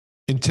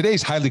In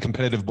today's highly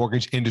competitive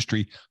mortgage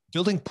industry,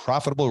 building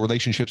profitable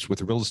relationships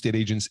with real estate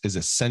agents is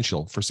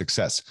essential for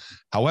success.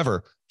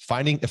 However,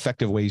 finding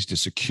effective ways to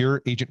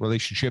secure agent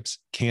relationships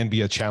can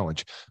be a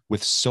challenge.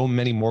 With so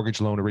many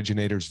mortgage loan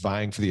originators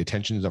vying for the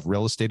attention of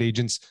real estate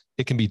agents,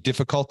 it can be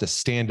difficult to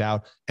stand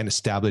out and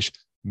establish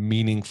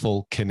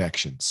meaningful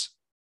connections.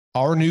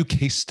 Our new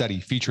case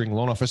study featuring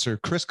loan officer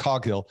Chris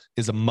Coghill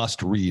is a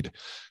must read.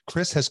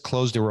 Chris has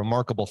closed a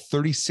remarkable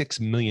 $36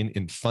 million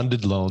in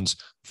funded loans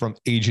from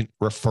agent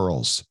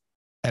referrals.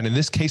 And in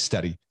this case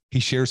study, he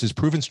shares his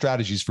proven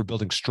strategies for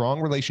building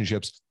strong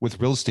relationships with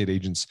real estate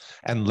agents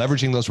and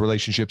leveraging those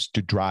relationships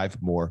to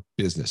drive more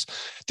business.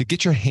 To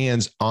get your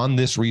hands on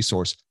this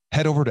resource,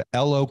 head over to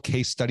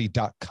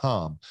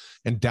locasestudy.com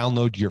and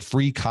download your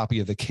free copy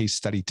of the case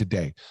study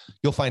today.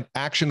 You'll find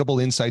actionable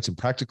insights and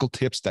practical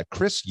tips that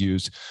Chris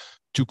used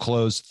to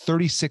close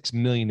 $36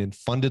 million in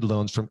funded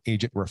loans from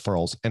agent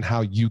referrals and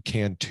how you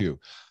can too.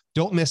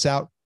 Don't miss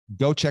out.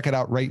 Go check it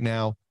out right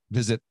now.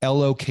 Visit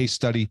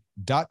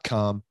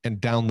locasestudy.com and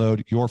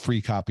download your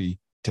free copy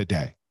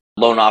today.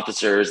 Loan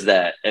officers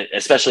that,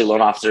 especially loan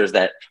officers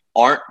that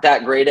aren't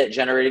that great at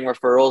generating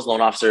referrals,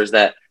 loan officers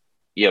that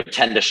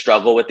tend to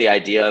struggle with the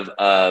idea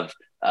of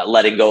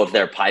letting go of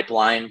their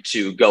pipeline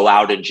to go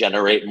out and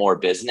generate more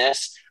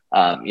business.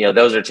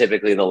 Those are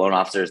typically the loan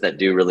officers that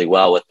do really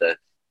well with the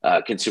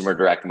consumer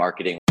direct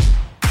marketing.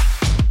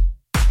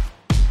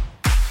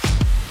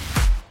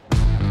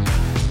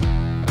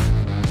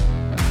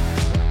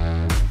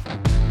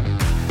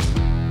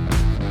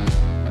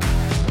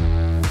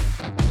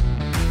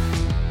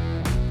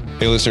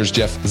 Hey listeners,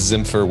 Jeff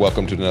Zimfer.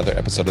 Welcome to another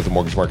episode of the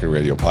Mortgage Marketing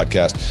Radio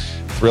podcast.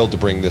 Thrilled to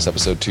bring this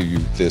episode to you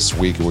this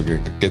week. We're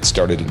going to get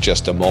started in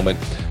just a moment.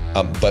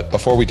 But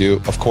before we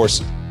do, of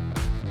course,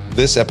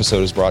 this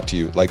episode is brought to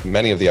you, like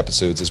many of the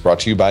episodes, is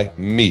brought to you by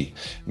me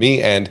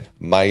and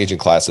my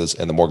agent classes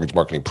and the Mortgage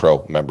Marketing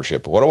Pro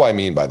membership. What do I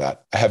mean by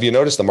that? Have you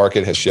noticed the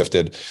market has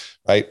shifted,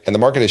 right? And the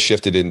market has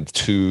shifted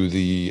into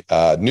the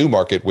new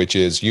market, which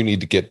is you need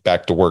to get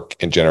back to work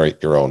and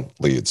generate your own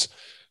leads.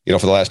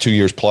 For the last 2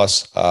 years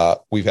plus,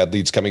 we've had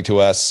leads coming to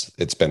us.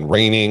 It's been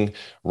raining,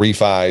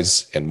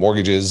 refis and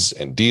mortgages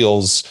and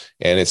deals,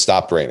 and it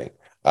stopped raining.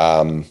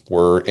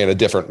 We're in a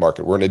different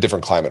market. We're in a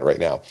different climate right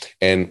now.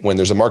 And when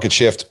there's a market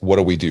shift,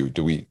 what do?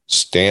 Do we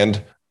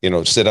stand,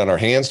 sit on our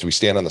hands? Do we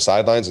stand on the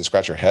sidelines and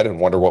scratch our head and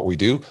wonder what we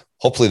do?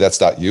 Hopefully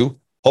that's not you.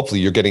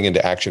 Hopefully you're getting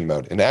into action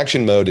mode. And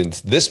action mode in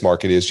this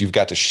market is you've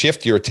got to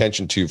shift your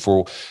attention to,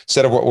 for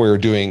instead of what we were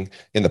doing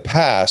in the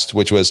past,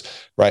 which was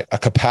right a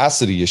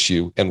capacity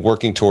issue and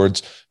working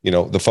towards,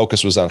 the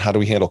focus was on how do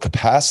we handle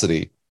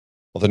capacity?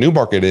 Well, the new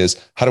market is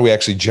how do we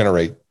actually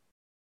generate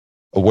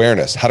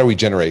awareness? How do we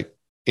generate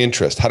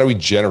interest? How do we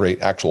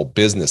generate actual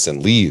business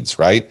and leads,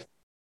 right?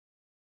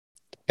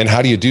 And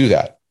how do you do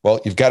that? Well,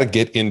 you've got to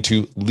get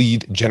into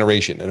lead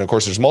generation. And of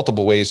course, there's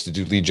multiple ways to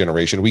do lead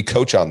generation. We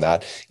coach on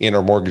that in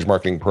our Mortgage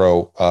Marketing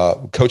Pro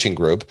coaching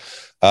group.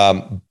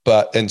 And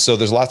so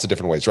there's lots of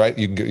different ways, right?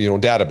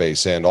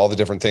 Database and all the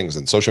different things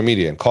and social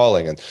media and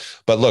calling.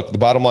 But look, the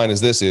bottom line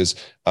is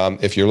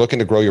if you're looking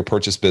to grow your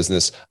purchase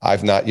business,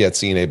 I've not yet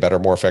seen a better,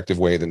 more effective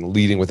way than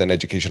leading with an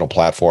educational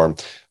platform.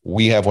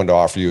 We have one to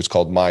offer you. It's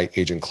called My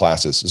Agent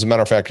Classes. As a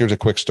matter of fact, here's a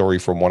quick story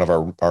from one of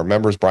our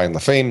members, Brian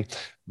LaFame.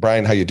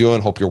 Brian, how you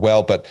doing? Hope you're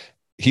well. But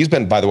he's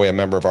been, by the way, a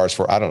member of ours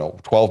for,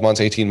 12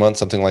 months, 18 months,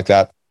 something like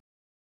that.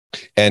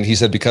 And he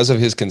said because of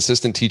his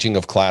consistent teaching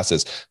of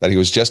classes that he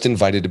was just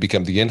invited to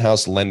become the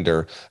in-house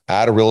lender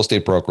at a real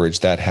estate brokerage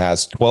that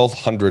has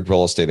 1,200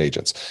 real estate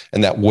agents.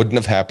 And that wouldn't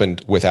have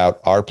happened without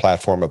our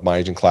platform of My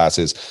Agent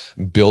Classes,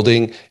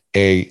 building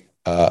a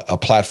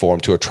platform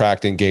to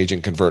attract, engage,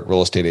 and convert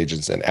real estate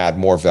agents and add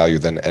more value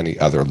than any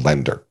other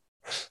lender.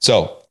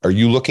 So are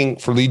you looking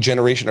for lead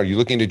generation? Are you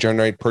looking to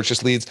generate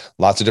purchase leads?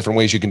 Lots of different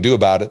ways you can do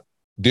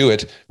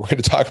it. We're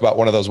going to talk about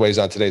one of those ways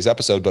on today's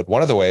episode, but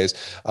one of the ways,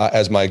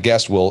 as my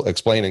guest will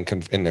explain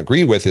and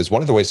agree with, is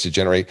one of the ways to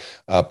generate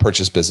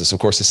purchase business, of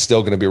course, is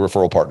still going to be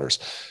referral partners.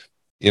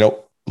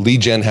 Lead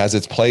gen has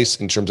its place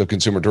in terms of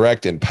consumer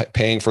direct and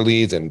paying for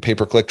leads and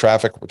pay-per-click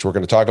traffic, which we're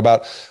going to talk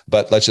about.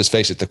 But let's just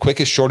face it, the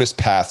quickest, shortest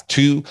path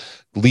to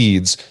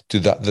leads, to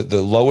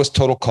the lowest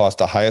total cost,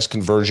 the highest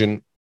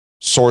conversion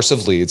source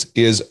of leads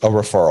is a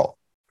referral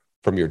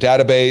from your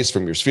database,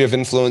 from your sphere of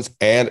influence,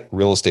 and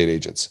real estate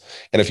agents.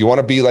 And if you want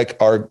to be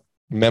like our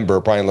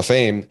member, Brian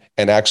LaFame,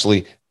 and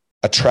actually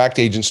attract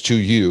agents to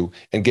you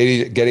and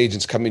get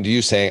agents coming to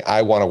you saying,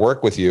 I want to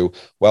work with you,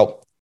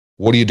 well,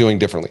 what are you doing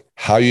differently?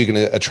 How are you going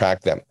to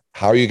attract them?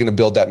 How are you going to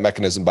build that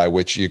mechanism by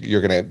which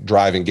you're going to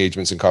drive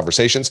engagements and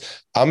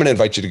conversations? I'm going to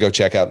invite you to go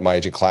check out My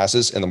Agent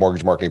Classes and the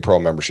Mortgage Marketing Pro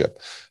membership.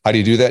 How do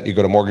you do that? You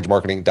go to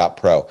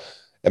mortgagemarketing.pro.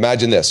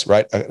 Imagine this,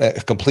 right?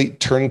 A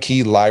complete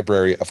turnkey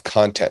library of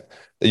content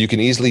that you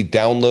can easily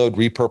download,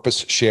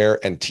 repurpose, share,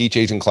 and teach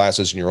agent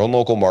classes in your own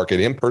local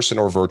market, in person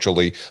or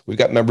virtually. We've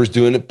got members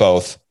doing it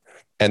both,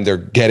 and they're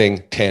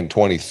getting 10,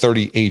 20,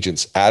 30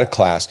 agents at a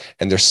class,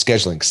 and they're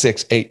scheduling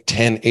 6, 8,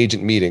 10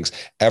 agent meetings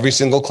every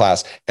single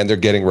class, and they're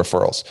getting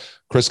referrals.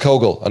 Chris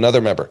Coghill,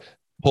 another member,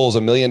 pulls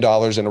 $1 million in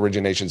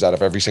originations out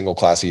of every single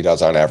class he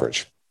does on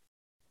average.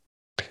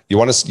 You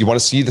want to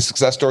see the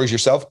success stories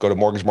yourself? Go to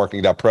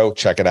mortgagemarketing.pro,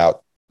 check it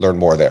out, learn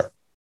more there.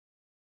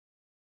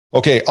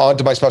 Okay, on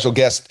to my special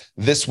guest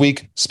this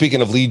week.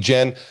 Speaking of lead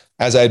gen,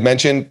 as I had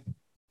mentioned,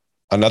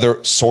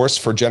 another source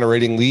for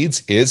generating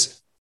leads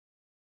is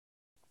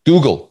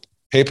Google,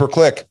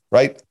 pay-per-click,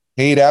 right?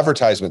 Paid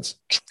advertisements,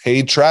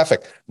 paid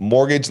traffic,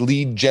 mortgage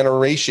lead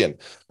generation,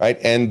 right?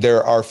 And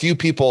there are few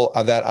people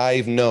that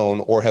I've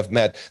known or have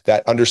met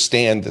that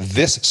understand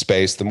this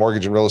space, the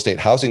mortgage and real estate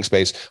housing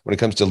space, when it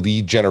comes to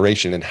lead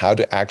generation and how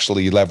to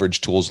actually leverage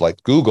tools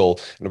like Google.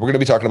 And we're going to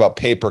be talking about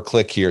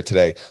pay-per-click here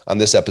today on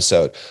this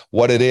episode,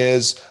 what it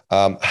is,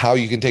 how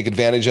you can take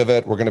advantage of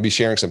it. We're going to be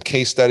sharing some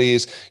case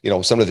studies,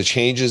 some of the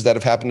changes that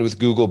have happened with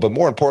Google. But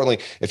more importantly,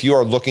 if you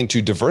are looking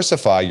to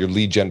diversify your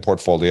lead gen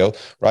portfolio,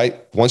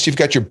 right? Once you've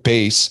got your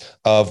base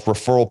of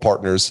referral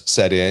partners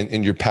set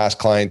in your past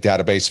client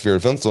database sphere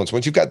of influence,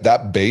 once you've got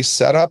that base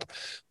set up,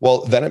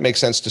 well, then it makes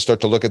sense to start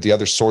to look at the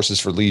other sources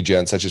for lead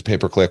gen, such as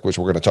pay-per-click, which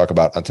we're going to talk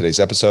about on today's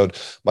episode.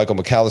 Michael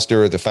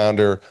McAllister, the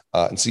founder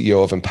and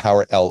CEO of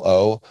Empower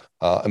LO,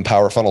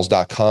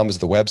 empowerfunnels.com is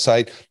the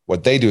website.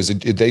 What they do is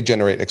they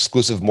generate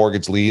exclusive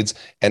mortgage leads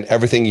and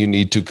everything you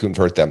need to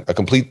convert them, a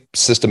complete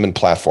system and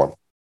platform.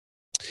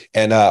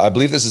 And I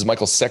believe this is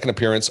Michael's second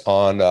appearance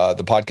on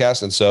the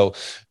podcast. And so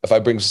if I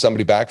bring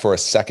somebody back for a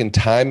second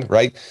time,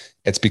 right,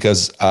 it's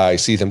because I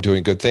see them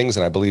doing good things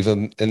and I believe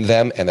in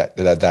them. And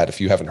that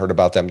if you haven't heard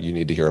about them, you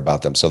need to hear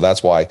about them. So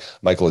that's why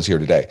Michael is here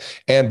today.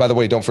 And by the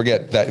way, don't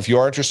forget that if you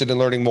are interested in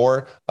learning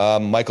more,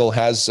 Michael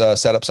has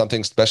set up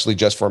something especially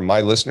just for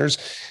my listeners.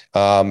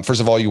 First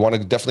of all, you want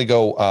to definitely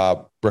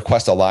go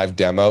request a live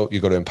demo.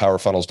 You go to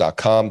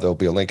empowerfunnels.com. There'll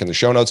be a link in the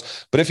show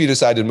notes. But if you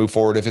decide to move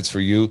forward, if it's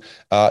for you,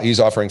 he's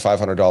offering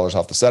 $500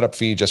 off the setup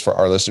fee just for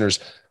our listeners.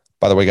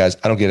 By the way, guys,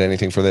 I don't get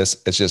anything for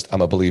this. It's just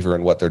I'm a believer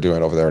in what they're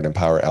doing over there at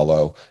Empower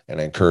LO, and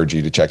I encourage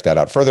you to check that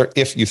out further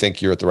if you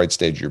think you're at the right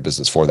stage of your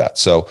business for that.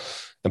 So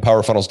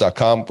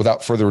empowerfunnels.com.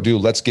 Without further ado,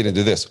 let's get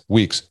into this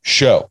week's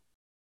show.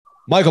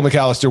 Michael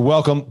McAllister,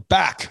 welcome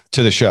back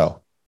to the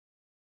show.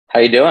 How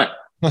you doing?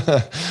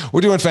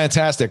 We're doing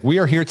fantastic. We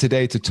are here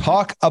today to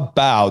talk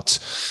about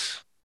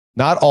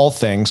not all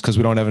things because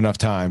we don't have enough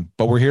time,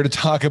 but we're here to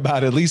talk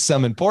about at least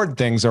some important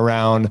things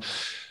around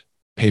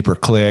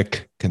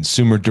pay-per-click,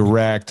 consumer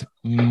direct,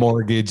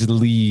 mortgage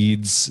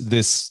leads,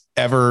 this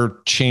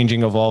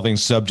ever-changing, evolving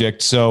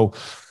subject. So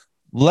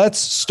let's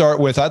start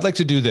with, I'd like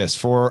to do this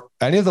for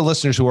any of the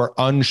listeners who are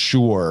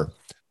unsure.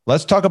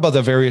 Let's talk about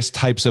the various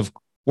types of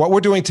what we're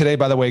doing today,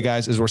 by the way,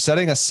 guys, is we're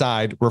setting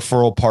aside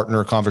referral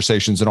partner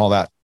conversations and all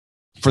that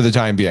for the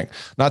time being.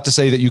 Not to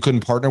say that you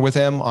couldn't partner with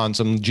him on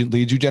some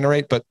leads you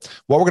generate, but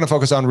what we're going to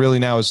focus on really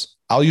now is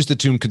I'll use the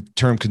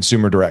term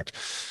consumer direct.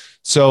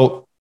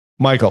 So,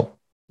 Michael,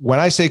 when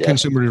I say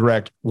consumer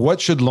direct, what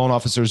should loan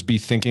officers be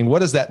thinking? What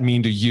does that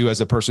mean to you as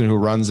a person who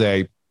runs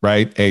a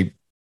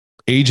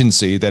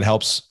agency that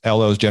helps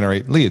LOs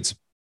generate leads?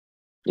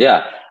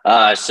 Yeah.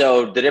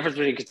 So the difference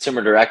between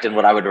consumer direct and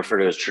what I would refer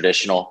to as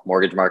traditional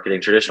mortgage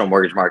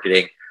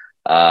marketing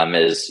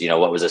is,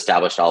 what was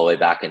established all the way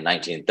back in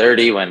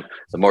 1930 when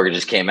the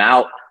mortgages came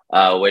out,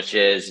 which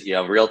is,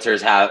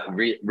 realtors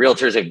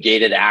have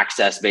gated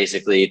access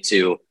basically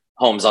to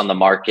homes on the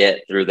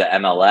market through the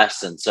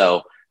MLS. And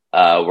so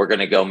we're going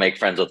to go make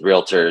friends with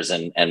realtors.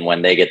 And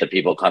when they get the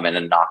people coming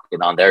and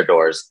knocking on their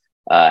doors,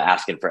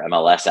 asking for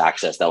MLS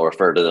access, they'll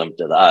refer to them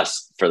to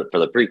us for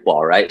the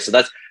pre-qual, right? So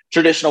that's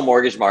traditional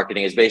mortgage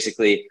marketing is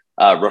basically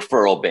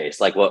referral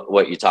based, like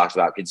what you talked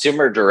about.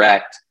 Consumer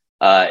direct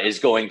is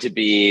going to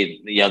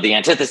be, the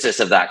antithesis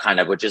of that kind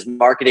of, which is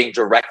marketing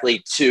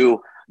directly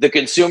to the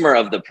consumer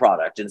of the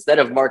product. Instead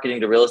of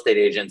marketing to real estate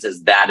agents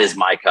as that is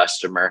my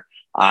customer,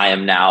 I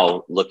am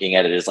now looking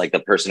at it as like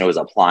the person who is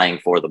applying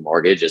for the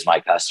mortgage is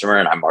my customer,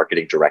 and I'm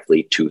marketing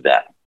directly to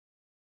them.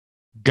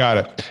 Got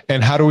it.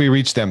 And how do we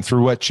reach them?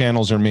 Through what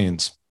channels or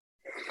means?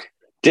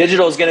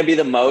 Digital is going to be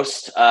the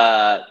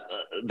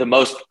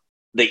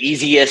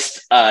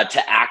easiest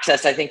to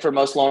access, I think, for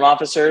most loan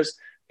officers.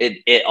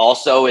 It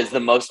also is the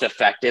most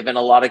effective in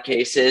a lot of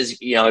cases.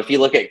 If you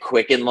look at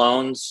Quicken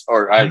Loans,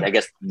 or I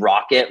guess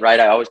Rocket, right?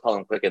 I always call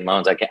them Quicken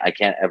Loans. I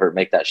can't ever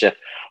make that shift.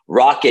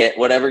 Rocket,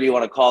 whatever you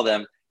want to call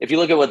them. If you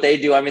look at what they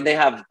do, I mean, they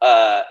have,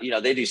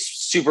 they do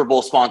Super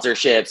Bowl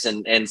sponsorships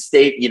and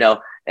state,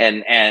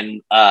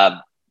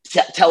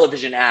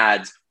 television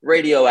ads,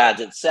 radio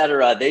ads, et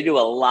cetera. They do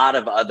a lot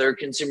of other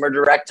consumer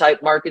direct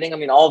type marketing. I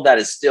mean, all of that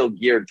is still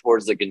geared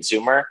towards the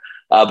consumer,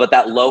 but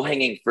that low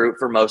hanging fruit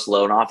for most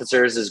loan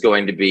officers is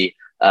going to be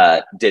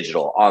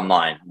digital,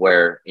 online,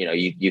 where,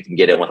 you can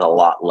get in with a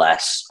lot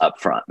less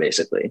upfront,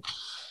 basically.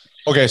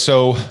 Okay,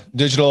 so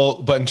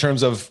digital, but in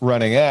terms of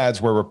running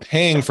ads where we're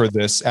paying for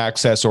this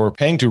access or we're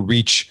paying to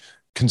reach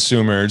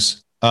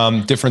consumers,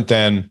 different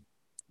than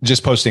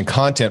just posting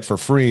content for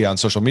free on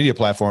social media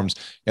platforms.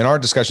 In our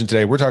discussion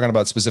today, we're talking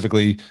about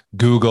specifically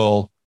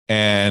Google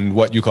and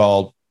what you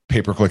call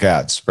pay-per-click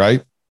ads,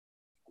 right?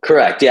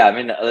 Correct. Yeah. I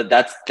mean,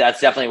 that's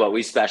definitely what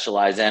we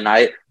specialize in.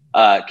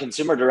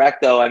 Consumer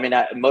direct, though, I mean,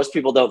 most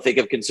people don't think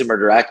of consumer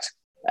direct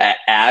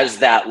as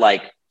that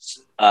like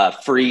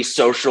free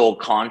social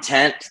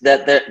content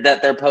that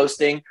they're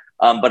posting.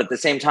 But at the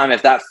same time,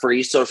 if that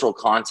free social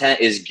content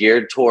is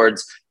geared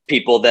towards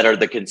people that are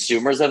the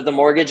consumers of the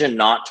mortgage and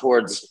not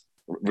towards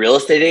real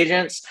estate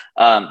agents,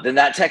 then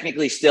that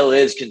technically still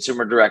is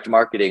consumer direct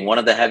marketing. One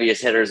of the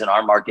heaviest hitters in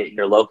our market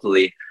here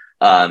locally,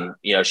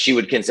 she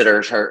would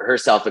consider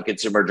herself a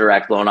consumer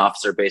direct loan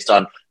officer based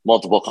on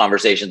multiple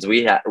conversations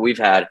we've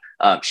had.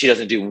 She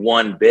doesn't do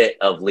one bit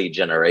of lead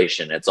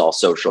generation. It's all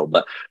social.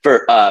 But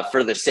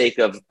for the sake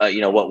of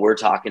what we're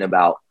talking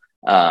about,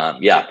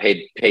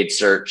 paid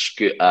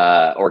search,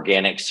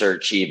 organic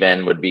search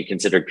even would be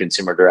considered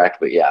consumer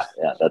direct. But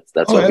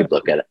that's what we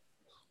look at it.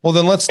 Well,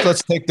 then let's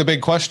take the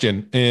big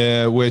question,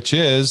 which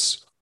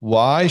is,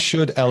 why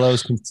should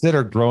LOs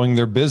consider growing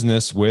their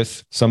business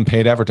with some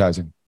paid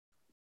advertising?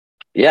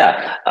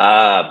 Yeah,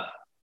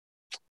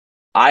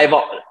 I've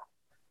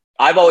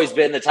always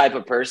been the type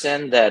of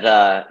person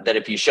that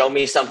if you show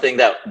me something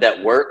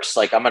that works,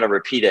 like I'm going to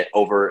repeat it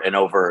over and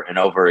over and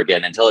over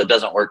again until it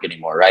doesn't work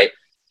anymore, right?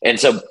 And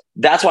so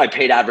that's why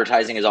paid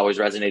advertising has always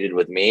resonated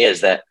with me.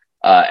 Is that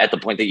at the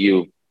point that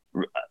you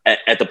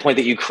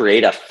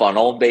create a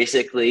funnel,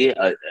 basically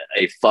a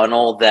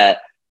funnel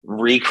that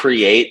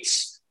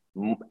recreates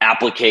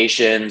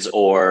applications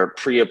or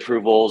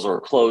pre-approvals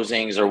or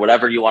closings or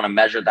whatever you want to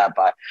measure that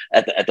by,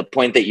 at the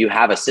point that you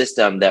have a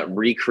system that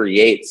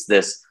recreates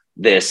this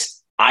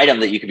item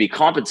that you could be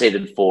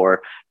compensated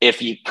for,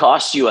 if it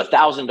costs you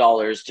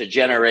 $1,000 to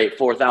generate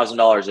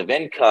 $4,000 of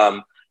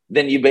income,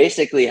 then you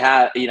basically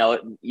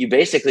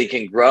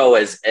can grow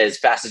as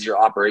fast as your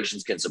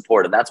operations can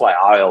support. And that's why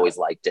I always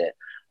liked it.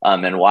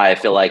 And why I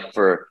feel like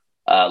for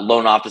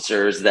loan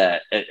officers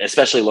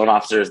especially loan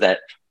officers that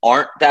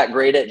aren't that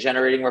great at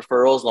generating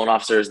referrals, loan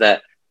officers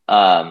that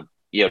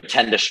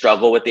tend to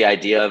struggle with the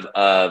idea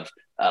of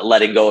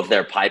letting go of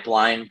their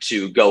pipeline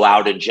to go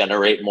out and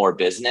generate more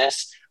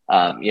business.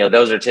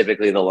 Those are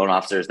typically the loan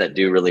officers that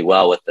do really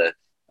well with the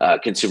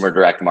consumer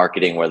direct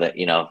marketing, where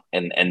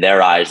in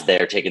their eyes,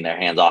 they're taking their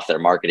hands off their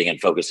marketing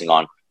and focusing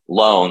on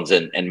loans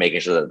and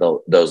making sure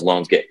that those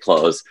loans get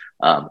closed.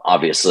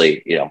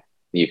 Obviously,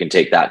 you can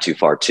take that too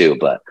far too,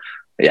 but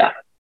yeah.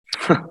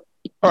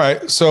 All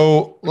right.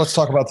 So let's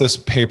talk about this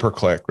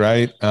pay-per-click,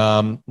 right?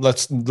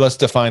 Let's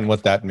define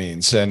what that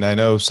means. And I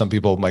know some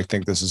people might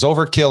think this is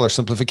overkill or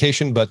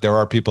simplification, but there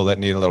are people that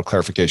need a little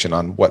clarification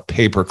on what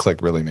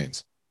pay-per-click really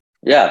means.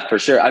 Yeah, for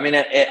sure. I mean,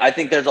 I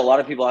think there's a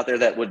lot of people out there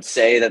that would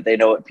say that they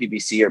know what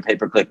PPC or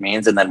pay-per-click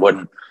means and then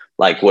would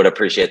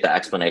appreciate the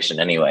explanation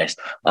anyways,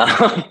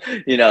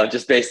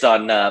 just based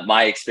on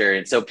my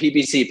experience. So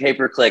PPC,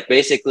 pay-per-click,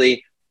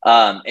 basically,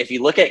 if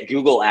you look at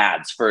Google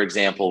Ads, for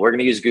example, we're going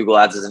to use Google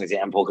Ads as an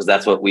example because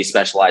that's what we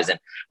specialize in.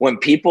 When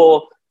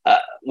people,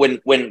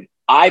 when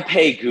I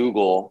pay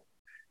Google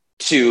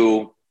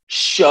to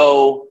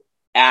show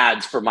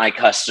ads for my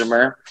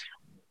customer,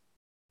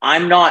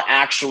 I'm not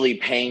actually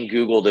paying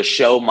Google to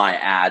show my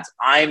ads.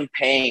 I'm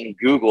paying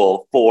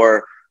Google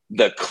for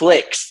the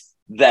clicks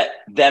that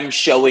them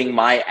showing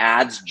my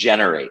ads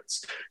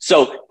generates.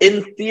 So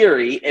in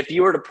theory, if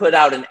you were to put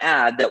out an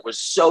ad that was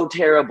so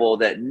terrible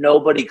that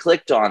nobody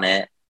clicked on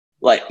it,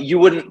 like you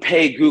wouldn't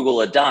pay Google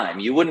a dime.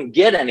 You wouldn't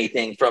get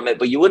anything from it,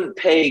 but you wouldn't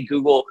pay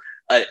Google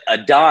a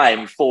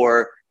dime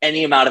for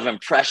any amount of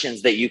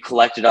impressions that you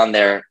collected on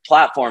their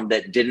platform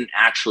that didn't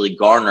actually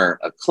garner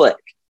a click.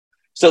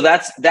 So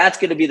that's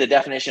going to be the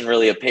definition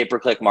really of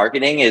pay-per-click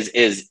marketing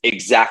is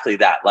exactly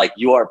that. Like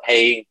you are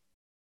paying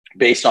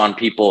based on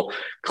people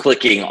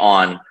clicking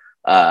on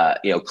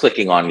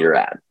your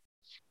ad.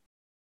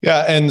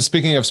 Yeah. And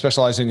speaking of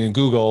specializing in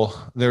Google,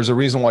 there's a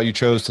reason why you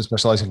chose to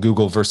specialize in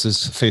Google versus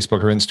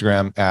Facebook or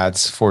Instagram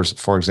ads,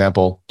 for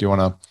example. Do you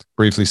want to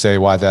briefly say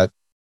why that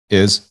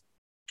is?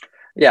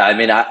 Yeah. I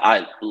mean,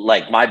 I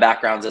like my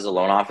background's as a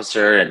loan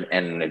officer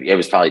and it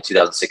was probably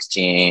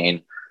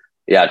 2016.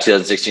 Yeah.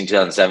 2016,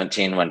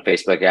 2017, when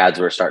Facebook ads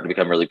were starting to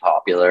become really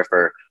popular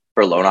for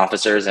loan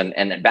officers.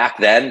 And back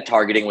then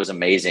targeting was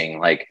amazing.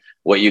 Like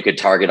what you could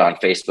target on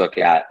Facebook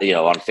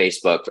on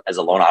Facebook as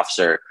a loan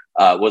officer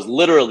was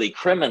literally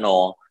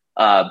criminal.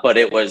 But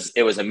it was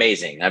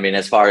amazing. I mean,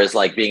 as far as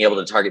like being able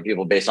to target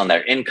people based on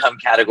their income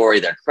category,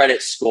 their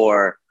credit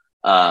score,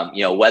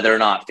 whether or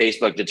not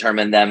Facebook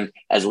determined them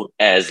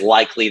as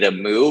likely to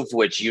move,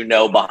 which,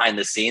 behind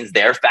the scenes,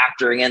 they're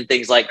factoring in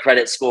things like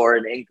credit score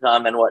and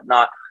income and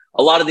whatnot.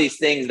 A lot of these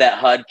things that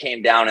HUD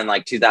came down in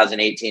like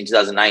 2018,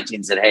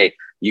 2019 said, hey,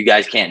 you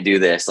guys can't do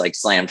this, like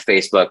slammed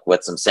Facebook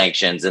with some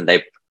sanctions and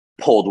they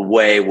pulled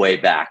way, way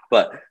back.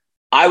 But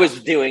I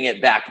was doing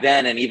it back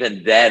then. And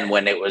even then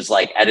when it was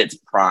like at its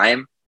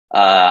prime,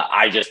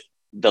 the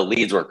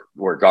leads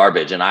were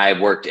garbage. And I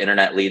worked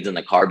internet leads in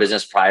the car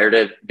business prior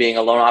to being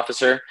a loan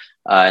officer.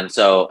 And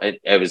so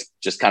it was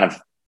just kind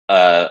of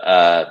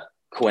a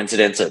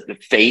coincidence of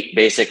fate,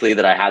 basically,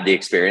 that I had the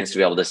experience to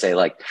be able to say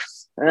like,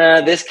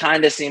 this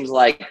kind of seems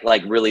like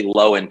really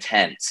low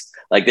intent.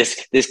 Like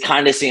this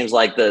kind of seems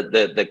like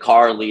the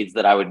car leads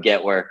that I would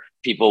get where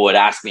people would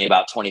ask me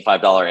about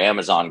 $25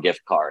 Amazon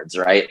gift cards,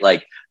 right?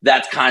 Like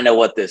that's kind of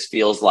what this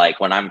feels like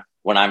when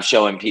I'm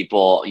showing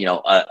people,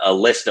 a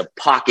list of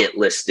pocket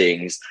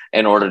listings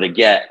in order to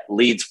get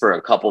leads for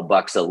a couple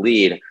bucks a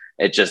lead.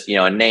 It's just,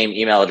 a name,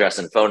 email address,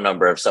 and phone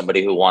number of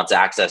somebody who wants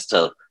access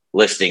to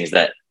listings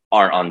that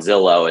aren't on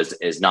Zillow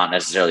is not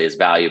necessarily as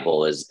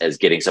valuable as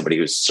getting somebody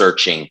who's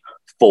searching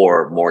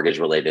for mortgage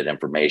related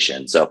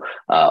information. So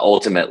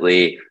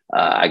ultimately,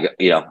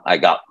 I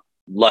got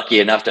lucky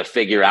enough to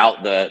figure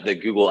out the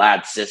Google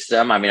Ads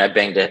system. I mean, I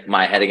banged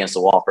my head against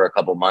the wall for a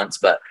couple months,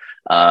 but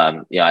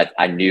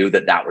I knew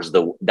that was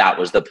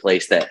the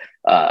place that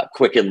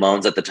Quicken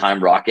Loans at the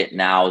time, Rocket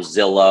Now,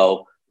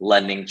 Zillow,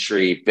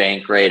 LendingTree,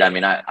 Bankrate. I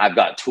mean, I've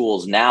got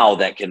tools now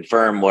that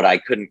confirm what I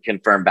couldn't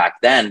confirm back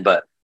then,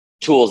 but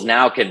tools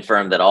now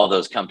confirm that all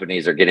those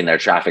companies are getting their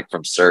traffic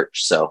from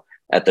search. So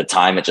at the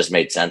time, it just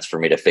made sense for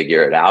me to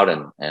figure it out.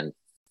 And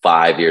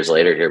 5 years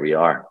later, here we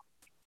are.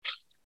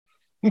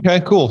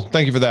 Okay, cool.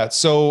 Thank you for that.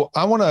 So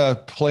I want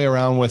to play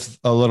around with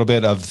a little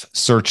bit of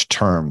search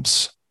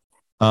terms.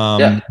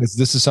 Because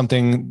this is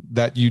something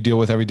that you deal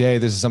with every day.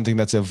 This is something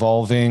that's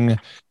evolving.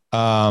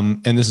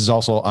 And this is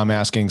also, I'm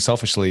asking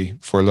selfishly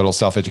for a little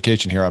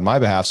self-education here on my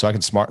behalf, so I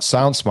can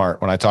sound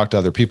smart when I talk to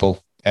other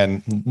people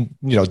and,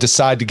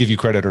 decide to give you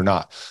credit or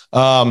not.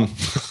 But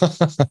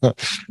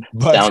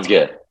sounds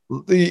good.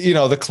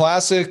 The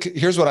classic,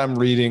 here's what I'm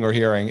reading or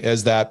hearing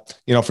is that,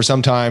 for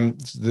some time,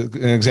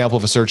 an example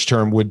of a search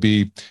term would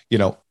be,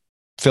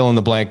 fill in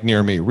the blank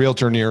near me,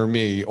 realtor near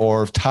me,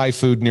 or Thai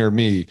food near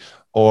me,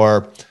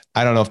 or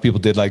I don't know if people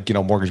did like,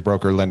 mortgage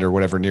broker, lender,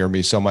 whatever near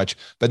me so much.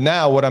 But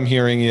now what I'm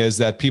hearing is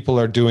that people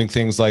are doing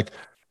things like,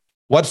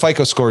 what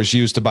FICO score is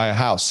used to buy a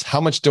house?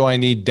 How much do I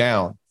need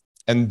down?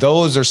 And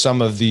those are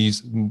some of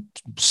these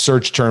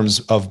search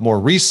terms of more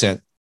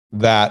recent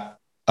that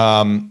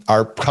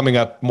are coming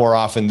up more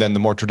often than the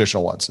more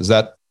traditional ones. Is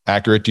that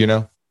accurate? Do you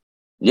know?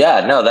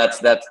 Yeah, no,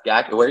 that's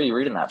accurate. Where are you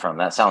reading that from?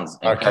 That sounds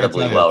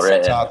incredibly well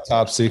written.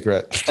 Top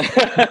secret.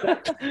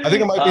 I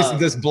think it might be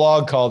this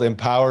blog called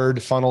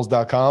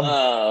empoweredfunnels.com.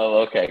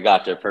 Oh, okay.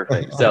 Gotcha.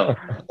 Perfect. So,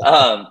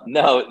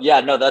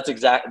 that's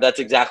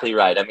exactly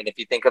right. I mean, if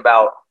you think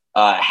about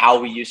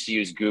how we used to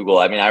use Google,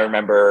 I mean, I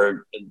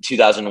remember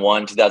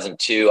 2001,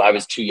 2002, I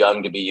was too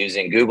young to be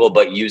using Google,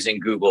 but using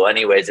Google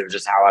anyways. It was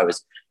just how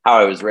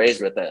I was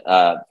raised with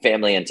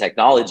family and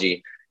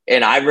technology.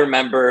 And I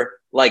remember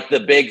like the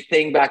big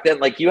thing back then,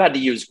 like you had to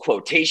use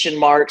quotation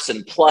marks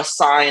and plus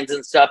signs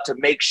and stuff to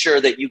make sure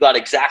that you got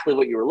exactly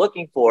what you were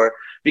looking for,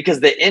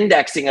 because the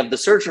indexing of the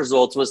search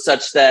results was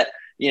such that,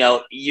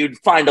 you'd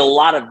find a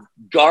lot of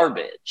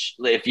garbage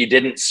if you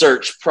didn't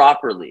search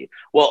properly.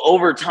 Well,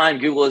 over time,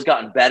 Google has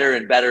gotten better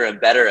and better and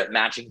better at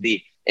matching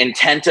the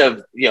intent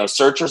of,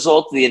 search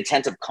results, the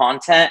intent of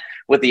content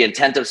with the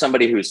intent of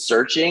somebody who's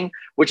searching,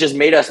 which has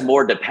made us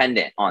more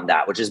dependent on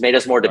that, which has made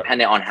us more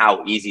dependent on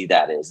how easy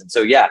that is. And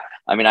so, yeah,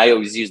 I mean, I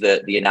always use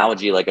the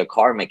analogy like a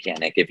car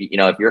mechanic. If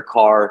your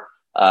car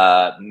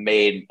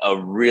made a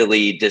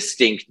really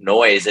distinct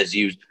noise as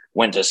you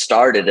went to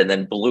start it and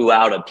then blew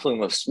out a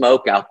plume of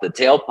smoke out the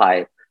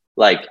tailpipe,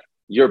 like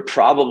you're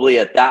probably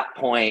at that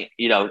point,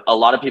 a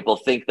lot of people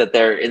think that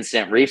their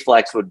instant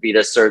reflex would be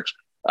to search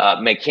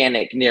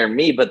mechanic near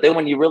me. But then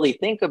when you really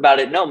think about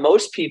it, no,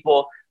 most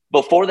people,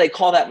 before they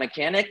call that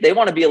mechanic, they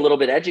want to be a little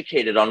bit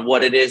educated on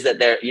what it is that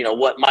they're,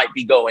 what might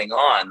be going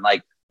on.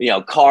 Like,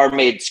 car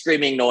made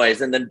screaming noise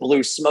and then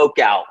blew smoke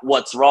out.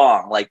 What's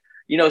wrong? Like,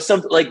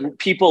 some like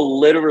people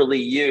literally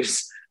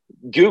use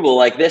Google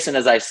like this. And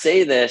as I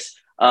say this,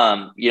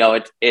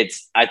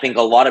 it's, I think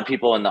a lot of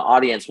people in the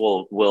audience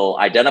will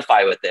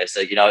identify with this.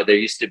 It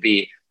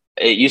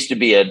used to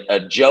be a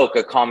joke,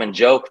 a common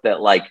joke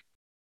that like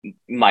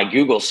my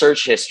Google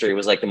search history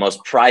was like the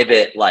most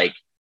private, like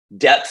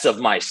depths of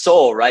my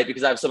soul, right?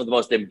 Because I have some of the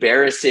most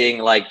embarrassing,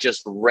 like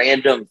just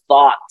random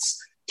thoughts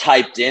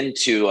typed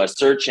into a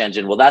search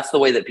engine. Well, that's the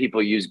way that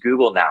people use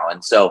Google now.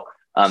 And so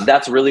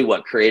that's really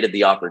what created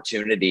the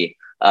opportunity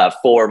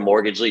for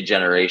mortgage lead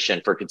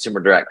generation for consumer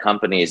direct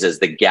companies, is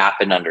the gap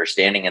in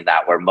understanding in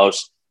that, where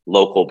most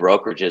local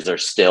brokerages are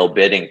still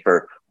bidding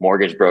for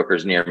mortgage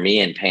brokers near me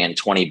and paying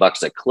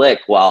 $20 a click,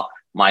 while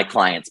my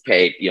clients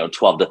pay,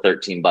 12 to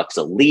 13 bucks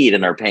a lead,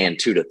 and are paying $2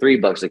 to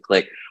 $3 a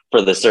click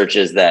for the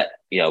searches that,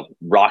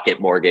 Rocket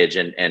Mortgage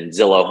and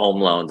Zillow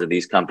Home Loans and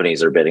these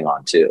companies are bidding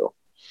on too.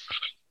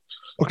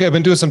 Okay, I've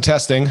been doing some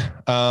testing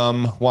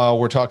while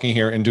we're talking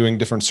here and doing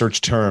different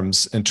search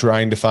terms and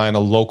trying to find a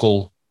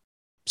local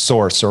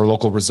source or a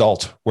local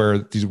result where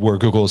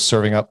Google is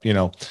serving up,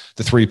 the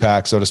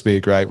 3-pack, so to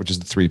speak, right? Which is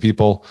the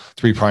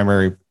three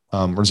primary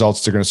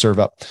results they're going to serve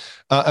up.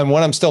 And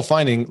what I'm still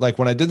finding, like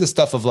when I did the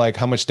stuff of like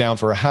how much down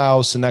for a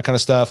house and that kind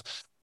of stuff,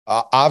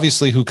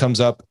 obviously who comes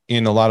up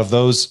in a lot of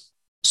those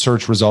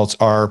search results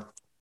are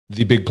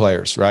the big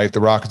players, right?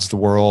 The Rockets of the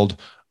world,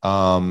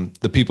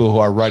 the people who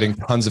are writing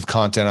tons of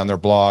content on their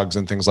blogs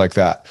and things like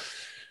that.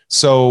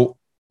 So,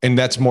 and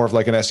that's more of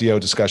like an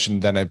SEO discussion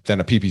than a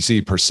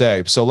PPC per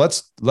se. So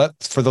let's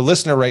for the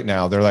listener right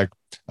now, they're like,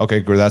 okay,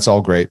 that's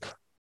all great.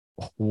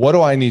 what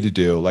do I need to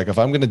do? Like if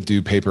I'm going to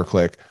do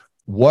pay-per-click,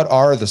 what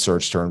are the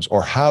search terms,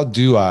 or how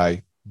do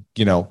I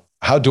get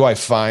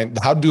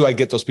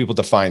those people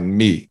to find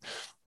me?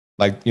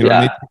 Like, you know what I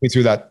mean? Yeah. Take me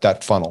through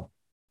that funnel.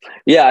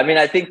 Yeah. I mean,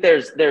 I think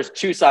there's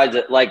two sides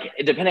that, like,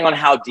 depending on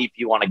how deep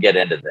you want to get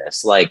into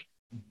this, like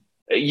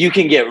you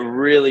can get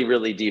really,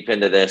 really deep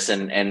into this.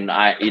 And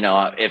I,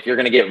 if you're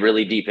going to get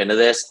really deep into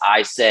this,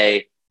 I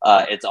say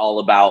it's all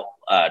about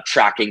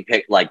tracking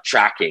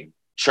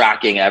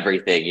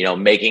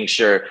everything, making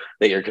sure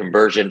that your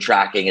conversion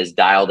tracking is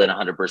dialed in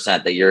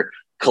 100%, that you're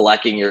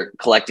collecting your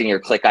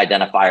click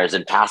identifiers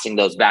and passing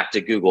those back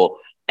to Google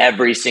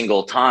every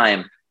single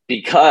time,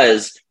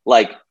 because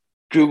like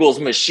Google's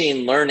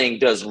machine learning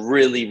does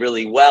really,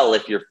 really well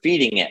if you're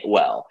feeding it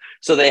well.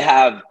 So they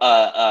have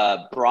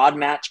a broad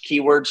match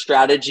keyword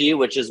strategy,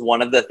 which is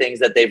one of the things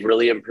that they've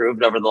really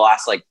improved over the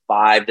last like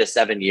 5 to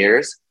 7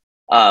 years,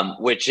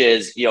 which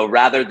is,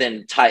 rather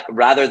than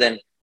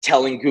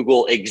telling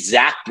Google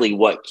exactly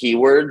what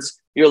keywords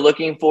you're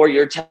looking for,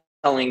 you're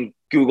telling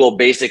Google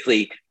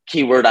basically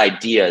keyword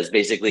ideas,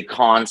 basically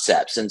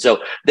concepts. And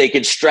so they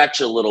can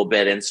stretch a little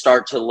bit and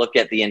start to look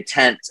at the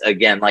intent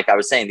again, like I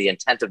was saying, the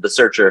intent of the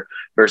searcher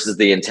versus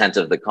the intent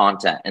of the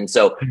content. And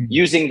so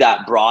using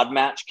that broad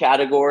match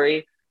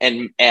category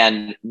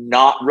and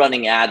not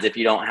running ads if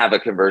you don't have a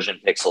conversion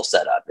pixel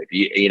set up. If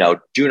you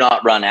do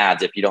not run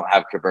ads if you don't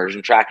have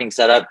conversion tracking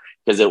set up,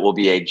 because it will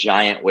be a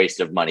giant waste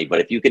of money. But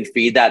if you can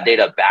feed that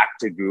data back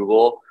to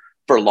Google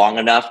for long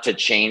enough to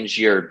change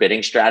your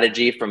bidding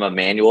strategy from a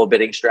manual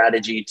bidding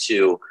strategy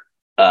to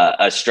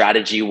a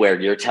strategy where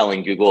you're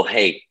telling Google,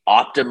 hey,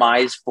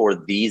 optimize for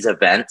these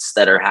events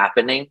that are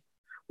happening.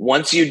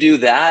 Once you do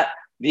that,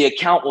 the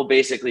account will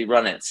basically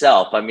run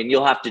itself. I mean,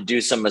 you'll have to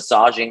do some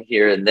massaging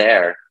here and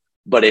there,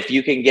 but if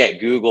you can get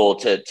Google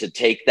to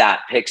take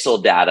that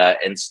pixel data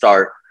and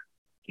start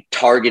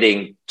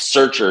targeting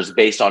searchers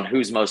based on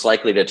who's most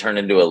likely to turn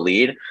into a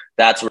lead,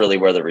 that's really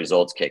where the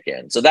results kick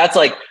in. So that's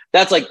like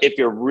if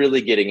you're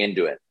really getting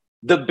into it.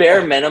 The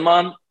bare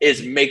minimum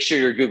is make sure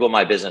your Google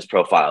My Business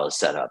profile is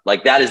set up.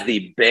 Like that is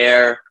the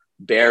bare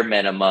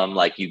minimum.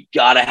 Like you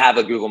got to have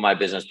a Google My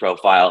Business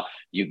profile.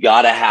 You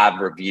got to have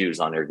reviews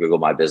on your Google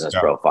My Business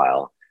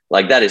profile.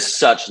 Like that is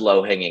such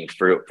low hanging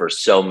fruit for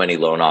so many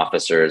loan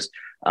officers.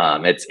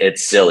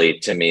 It's silly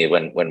to me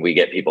when we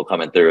get people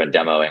coming through and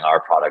demoing our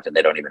product and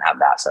they don't even have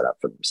that set up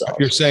for themselves.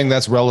 You're saying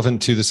that's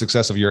relevant to the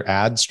success of your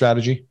ad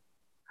strategy?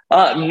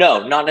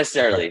 No, not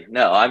necessarily.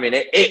 No, I mean,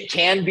 it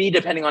can be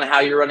depending on how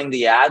you're running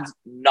the ads,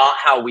 not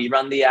how we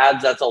run the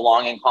ads. That's a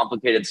long and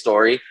complicated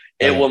story.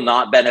 It will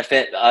not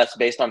benefit us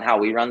based on how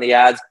we run the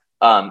ads.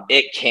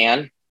 It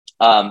can,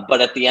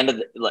 but at the end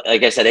of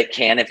like I said, it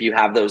can if you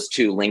have those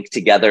two linked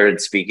together and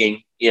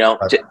speaking,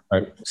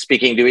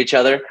 speaking to each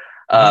other.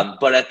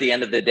 But at the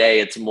end of the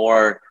day, it's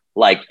more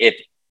like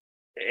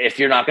if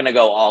you're not going to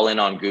go all in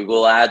on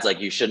Google ads, like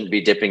you shouldn't be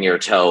dipping your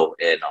toe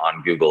in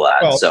on Google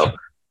ads. So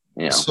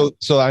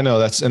I know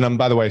that's, and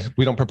by the way,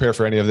 we don't prepare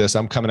for any of this.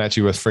 I'm coming at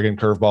you with friggin'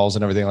 curveballs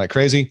and everything like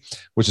crazy,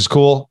 which is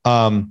cool.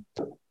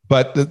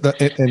 But for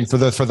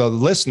the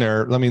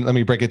listener, let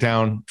me break it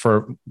down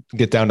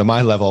get down to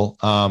my level.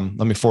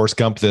 Let me Forrest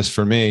Gump this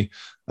for me.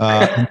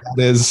 And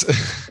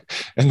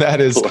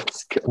that is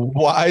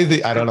why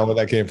I don't know where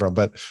that came from,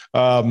 but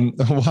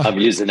I'm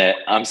using it.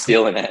 I'm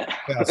stealing it.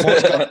 Yeah,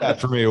 Forrest Gump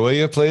that for me, will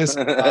you please?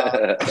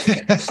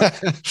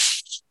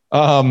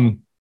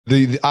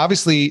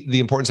 Obviously the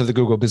importance of the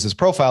Google Business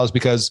Profile is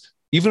because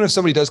even if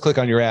somebody does click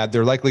on your ad,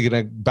 they're likely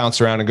going to bounce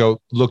around and go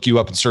look you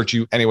up and search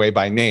you anyway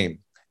by name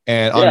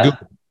and on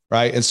Google,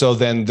 right? And so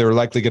then they're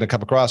likely going to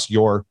come across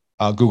your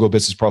Google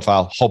Business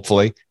Profile,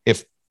 hopefully,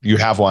 if you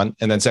have one.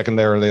 And then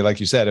secondarily, like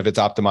you said, if it's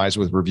optimized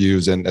with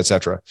reviews and et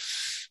cetera.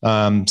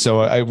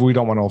 So we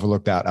don't want to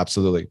overlook that.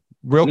 Absolutely.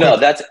 Real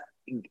quick.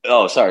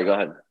 Sorry, go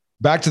ahead.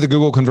 Back to the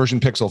Google Conversion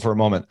Pixel for a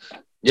moment.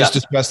 Just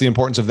discuss the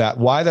importance of that.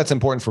 Why that's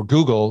important for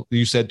Google.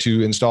 You said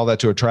to install that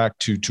to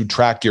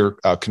track your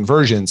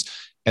conversions.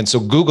 And so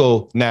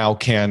Google now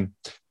can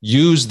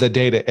use the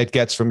data it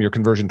gets from your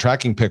conversion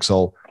tracking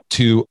pixel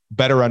to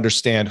better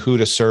understand who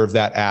to serve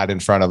that ad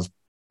in front of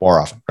more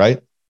often,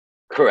 right?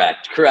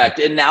 Correct.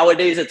 And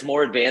nowadays it's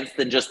more advanced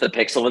than just the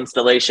pixel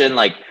installation.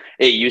 Like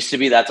it used to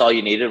be, that's all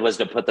you needed was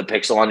to put the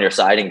pixel on your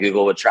site and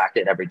Google would track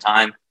it every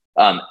time.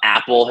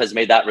 Apple has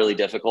made that really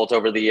difficult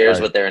over the years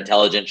with their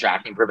intelligent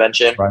tracking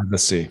prevention. Right.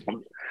 Let's see.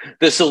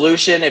 The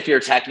solution, if you're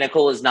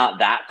technical, is not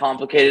that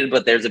complicated,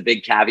 but there's a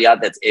big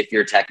caveat that's if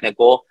you're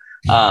technical.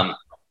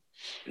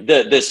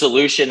 The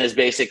solution is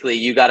basically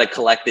you got to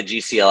collect the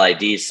GCL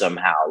IDs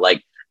somehow.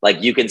 Like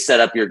you can set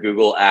up your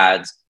Google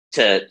ads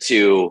to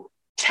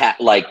tag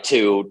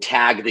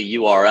the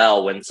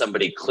URL when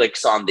somebody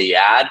clicks on the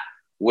ad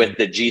with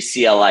the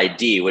GCL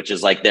ID, which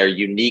is like their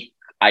unique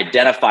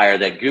identifier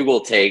that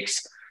Google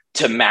takes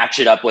to match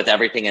it up with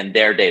everything in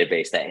their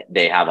database that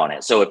they have on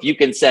it. So if you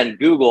can send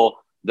Google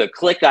the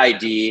click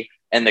ID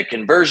and the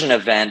conversion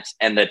event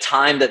and the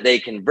time that they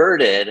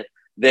converted,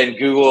 then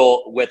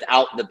Google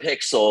without the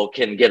pixel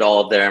can get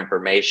all of their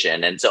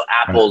information. And so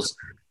Apple's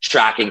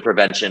tracking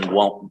prevention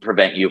won't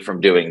prevent you from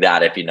doing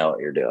that if you know what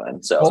you're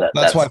doing. So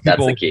that's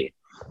the key.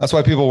 That's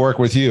why people work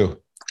with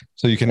you,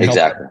 so you can help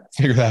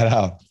figure that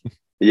out.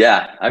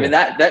 Yeah. I mean,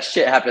 that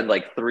shit happened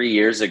like 3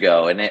 years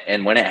ago.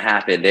 And when it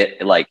happened,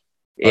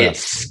 it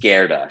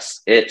scared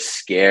us. It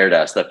scared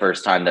us the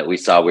first time that we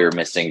saw we were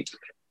missing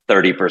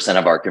 30%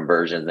 of our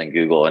conversions in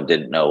Google and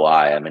didn't know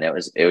why. I mean, it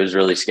was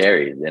really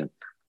scary. And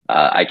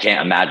I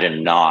can't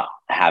imagine not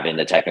having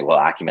the technical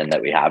acumen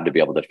that we have to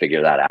be able to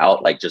figure that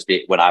out. Like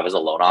when I was a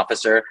loan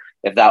officer,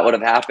 if that would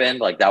have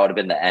happened, like that would have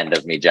been the end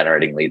of me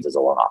generating leads as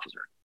a loan officer.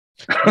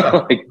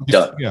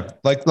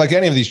 Like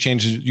any of these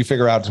changes, you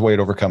figure out a way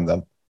to overcome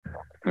them.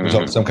 There's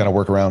always some kind of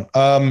workaround.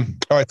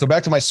 All right. So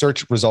back to my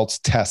search results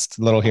test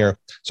little here.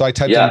 So I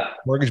typed in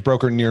mortgage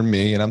broker near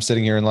me, and I'm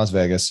sitting here in Las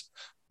Vegas.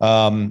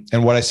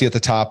 And what I see at the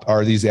top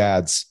are these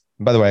ads.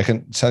 And by the way, I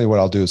can tell you what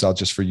I'll do is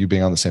just for you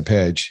being on the same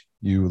page,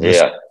 you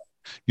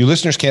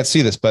listeners can't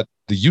see this, but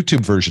the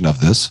YouTube version of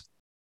this,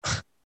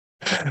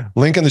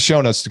 link in the show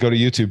notes to go to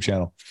YouTube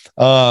channel.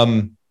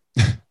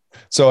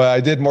 So I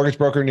did mortgage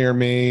broker near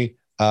me.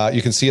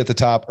 You can see at the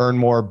top, earn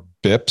more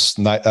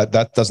bips.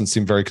 That doesn't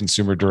seem very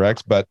consumer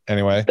direct, but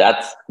anyway.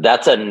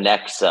 That's a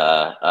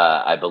Nexa,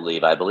 I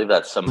believe. I believe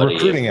that's somebody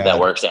that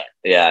works at.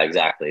 Yeah,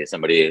 exactly.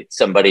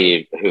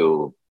 Somebody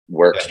who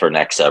works for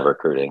Nexa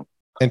recruiting.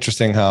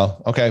 Interesting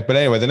how. Okay. But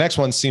anyway, the next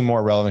ones seem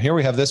more relevant. Here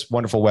we have this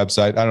wonderful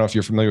website. I don't know if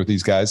you're familiar with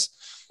these guys.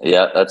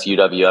 Yeah, that's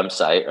UWM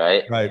site,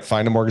 right? Right.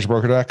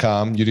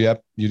 Findamortgagebroker.com,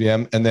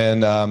 UDM, and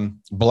then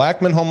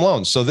Blackman Home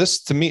Loans. So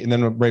this to me, and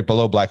then right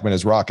below Blackman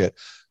is Rocket.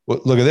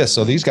 Well, look at this.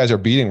 So these guys are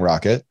beating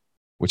Rocket,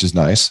 which is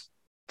nice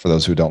for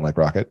those who don't like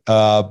Rocket.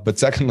 But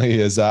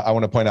secondly is I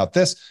want to point out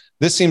this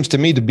seems to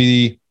me to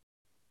be,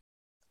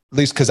 at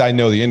least because I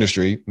know the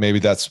industry, maybe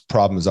that's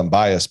problem is I'm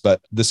biased, but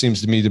this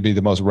seems to me to be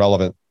the most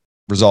relevant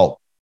result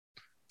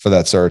for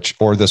that search,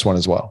 or this one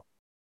as well.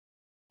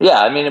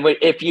 Yeah. I mean,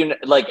 if you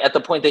like at the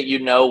point that you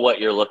know what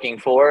you're looking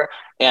for,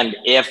 and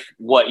if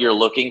what you're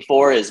looking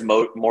for is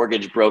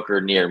mortgage broker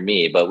near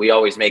me, but we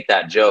always make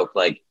that joke,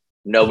 like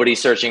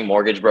nobody's searching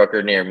mortgage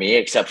broker near me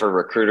except for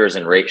recruiters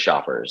and rate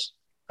shoppers.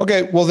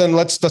 Okay. Well, then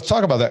let's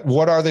talk about that.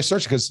 What are they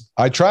searching? Because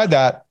I tried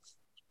that,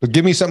 but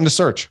give me something to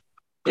search.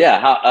 Yeah.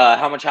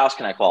 How much house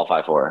can I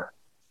qualify for?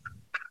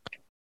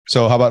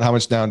 So how about how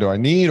much down do I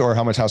need, or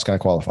how much house can I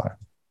qualify?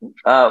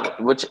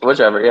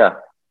 Whichever. Yeah.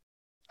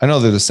 I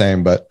know they're the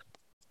same, but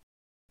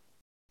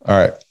all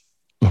right.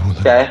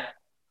 Okay.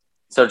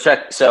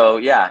 So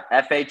yeah,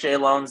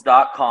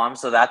 FHAloans.com.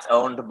 So that's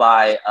owned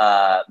by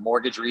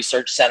Mortgage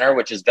Research Center,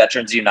 which is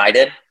Veterans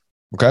United.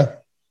 Okay.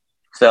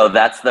 So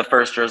that's the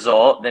first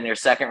result. Then your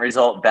second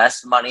result,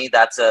 Best Money,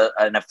 that's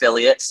an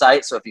affiliate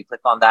site. So if you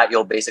click on that,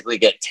 you'll basically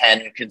get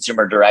 10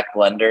 consumer direct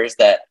lenders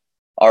that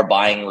are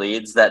buying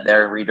leads that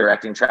they're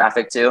redirecting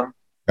traffic to.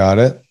 Got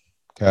it.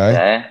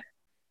 Okay.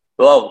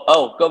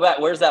 Oh, go back.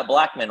 Where's that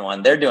Blackman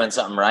one? They're doing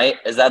something, right?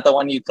 Is that the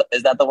one we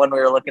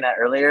were looking at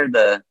earlier?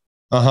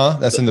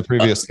 That's in the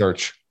previous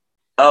search.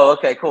 Oh,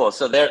 okay, cool.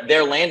 So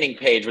their landing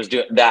page was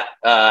doing that.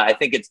 I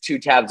think it's 2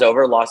 tabs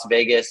over, Las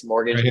Vegas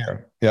mortgage. Right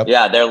here. Yep.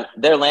 Yeah,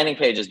 their landing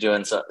page is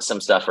doing some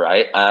stuff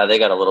right. They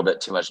got a little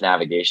bit too much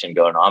navigation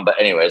going on, but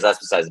anyways, that's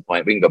besides the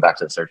point. We can go back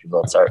to the search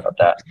results. Sorry about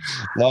that.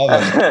 Love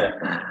it.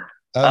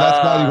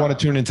 That's why you want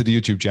to tune into the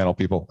YouTube channel,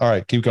 people. All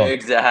right, keep going.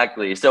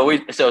 Exactly. So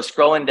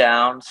scrolling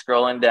down.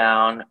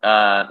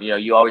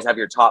 You always have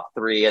your top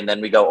 3, and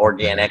then we go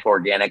organic,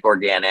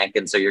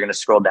 and so you're going to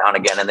scroll down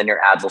again, and then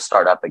your ads will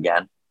start up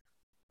again.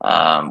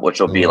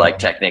 Which will be like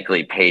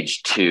technically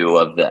page 2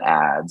 of the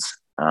ads.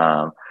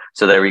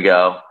 So there we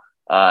go.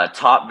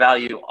 Top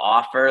value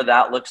offer.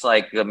 That looks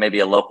like maybe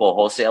a local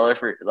wholesaler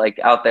for like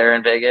out there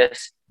in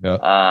Vegas.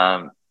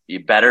 Yeah.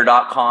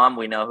 Better.com.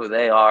 We know who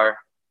they are.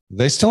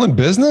 They still in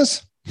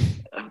business?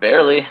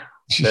 Barely.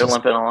 They're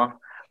limping along.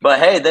 But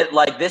hey,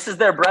 this is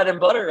their bread and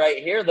butter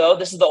right here, though.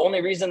 This is the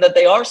only reason that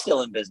they are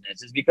still in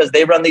business is because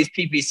they run these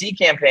PPC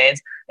campaigns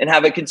and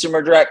have a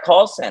consumer direct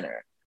call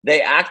center.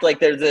 They act like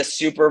they're this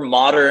super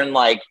modern,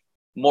 like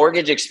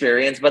mortgage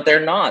experience, but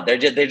they're not. They're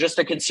just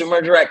a consumer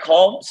direct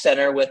call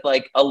center with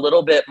like a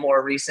little bit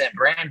more recent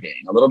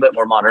branding, a little bit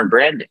more modern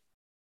branding.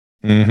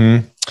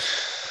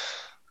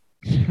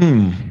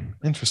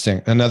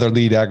 Interesting. Another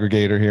lead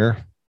aggregator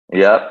here.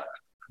 Yep.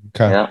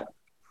 Okay. Yep.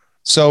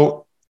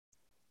 So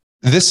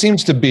this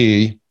seems to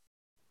be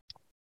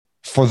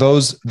for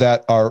those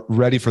that are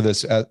ready for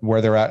this at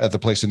where they're at the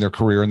place in their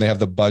career, and they have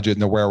the budget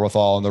and the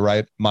wherewithal and the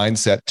right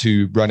mindset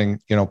to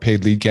running,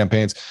 paid lead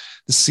campaigns.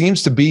 This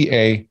seems to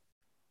be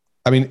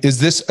is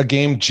this a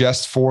game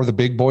just for the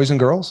big boys and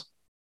girls?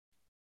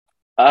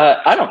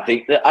 I don't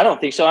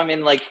think so. I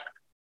mean, like,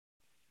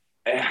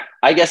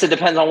 I guess it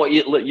depends on what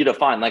you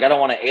define. Like, I don't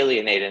want to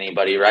alienate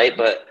anybody, right?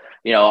 But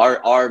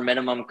our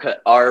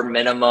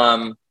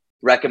minimum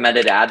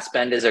recommended ad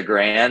spend is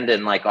 $1,000,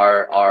 and like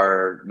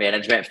our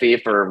management fee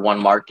for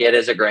one market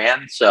is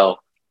 $1,000. So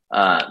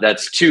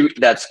that's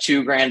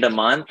 $2,000 a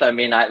month. I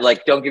mean,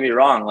 don't get me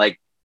wrong. Like,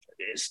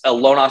 a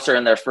loan officer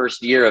in their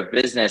first year of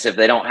business, if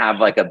they don't have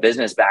like a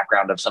business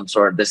background of some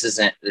sort, this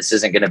isn't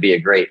going to be a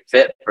great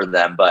fit for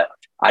them. But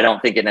I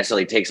don't think it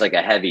necessarily takes like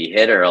a heavy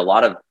hitter. A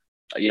lot of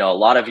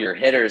your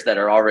hitters that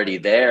are already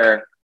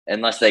there,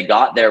 unless they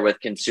got there with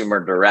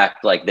consumer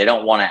direct, like they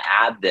don't want to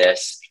add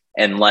this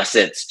unless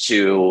it's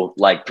to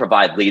like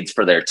provide leads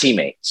for their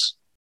teammates.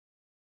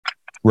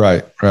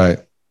 Right.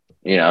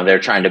 They're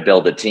trying to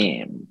build a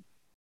team.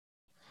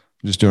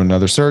 Just doing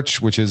another search,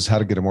 which is how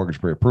to get a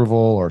mortgage pre-approval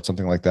or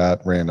something like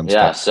that. Random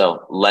stuff.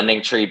 So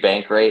LendingTree,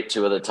 Bankrate,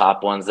 2 of the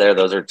top ones there.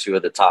 Those are 2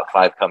 of the top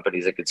 5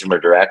 companies at Consumer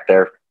Direct.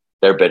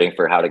 They're bidding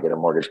for how to get a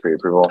mortgage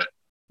pre-approval.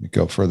 You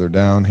go further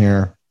down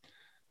here,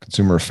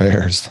 Consumer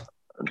Affairs.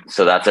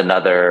 So that's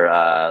another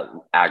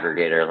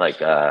aggregator, like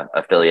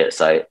affiliate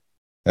site.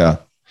 Yeah.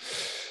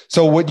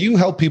 So what you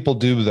help people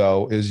do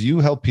though, is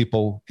you help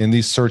people in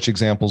these search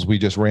examples we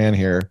just ran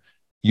here,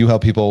 you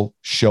help people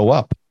show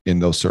up in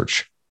those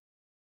search.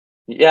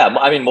 Yeah,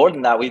 I mean, more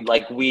than that, we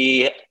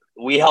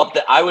help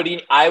them. I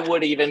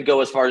would even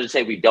go as far as to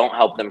say we don't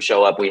help them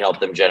show up. We help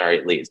them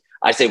generate leads.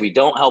 I say we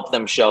don't help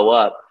them show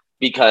up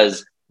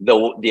because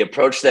the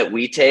approach that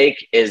we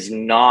take is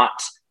not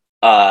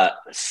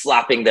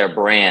slapping their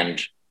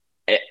brand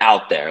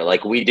out there.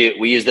 Like we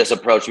use this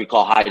approach we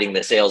call hiding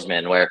the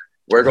salesman, where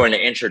we're going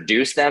to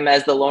introduce them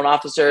as the loan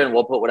officer and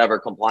we'll put whatever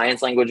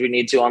compliance language we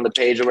need to on the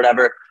page or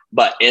whatever.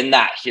 But in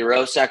that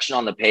hero section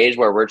on the page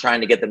where we're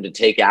trying to get them to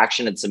take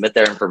action and submit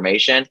their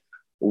information,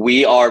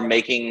 we are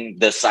making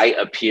the site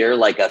appear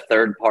like a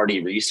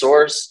third-party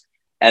resource.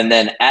 And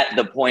then at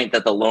the point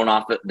that the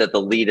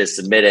lead is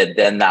submitted,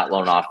 then that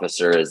loan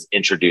officer is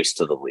introduced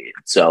to the lead.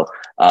 So,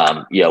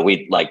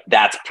 we like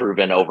that's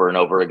proven over and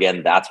over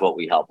again. That's what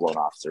we help loan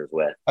officers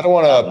with. I don't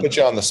want to put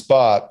you on the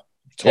spot,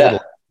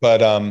 totally, but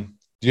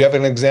do you have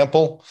an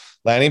example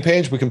landing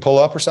page we can pull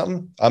up or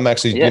something? I'm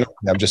actually,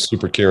 I'm just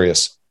super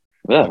curious.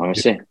 Yeah, let me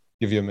see.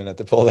 Give you a minute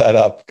to pull that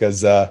up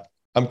because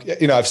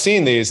I've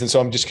seen these, and so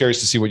I'm just curious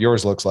to see what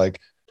yours looks like.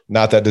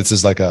 Not that this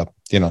is like a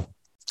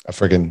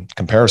friggin'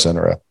 comparison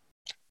or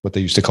what they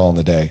used to call in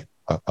the day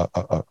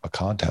a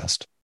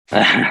contest.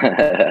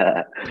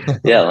 Yeah,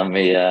 let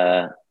me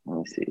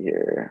see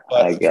here.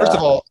 First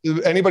of all,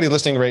 anybody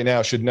listening right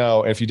now should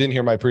know, if you didn't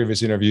hear my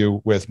previous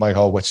interview with Mike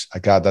Hall, which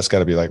that's got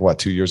to be like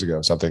 2 years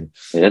ago, something.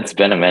 It's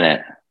been a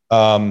minute.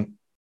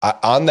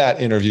 On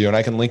that interview, and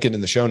I can link it in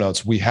the show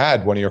notes, we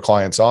had one of your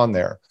clients on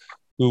there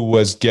who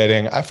was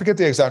getting, I forget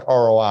the exact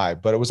ROI,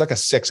 but it was like a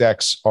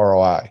 6x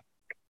ROI.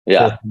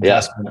 Yeah.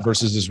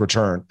 Versus his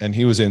return. And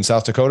he was in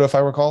South Dakota, if I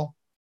recall.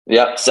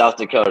 Yep. South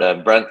Dakota.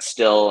 Brent's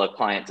still a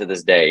client to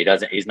this day.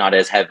 He's not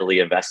as heavily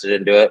invested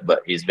into it,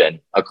 but he's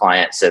been a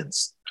client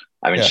since,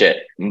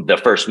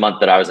 the first month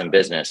that I was in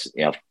business,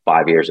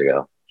 5 years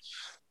ago.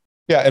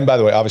 Yeah. And by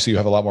the way, obviously you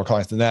have a lot more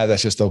clients than that.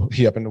 That's just we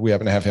happen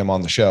to have him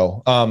on the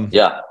show.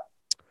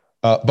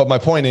 But my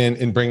point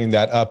in bringing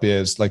that up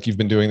is like you've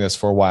been doing this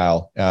for a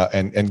while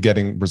and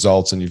getting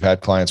results, and you've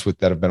had clients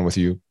that have been with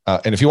you.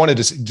 And if you wanted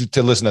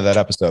to listen to that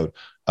episode,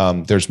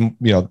 there's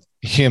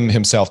him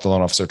himself, the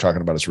loan officer,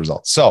 talking about his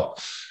results. So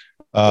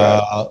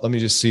let me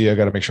just see. I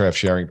got to make sure I have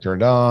sharing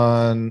turned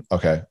on.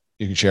 Okay,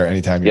 you can share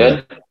anytime.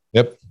 Good.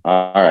 Yep.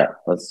 All right,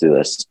 let's do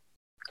this.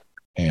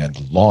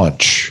 And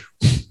launch.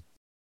 Okay.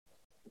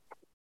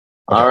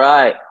 All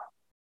right.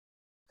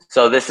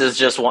 So this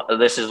is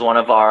one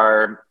of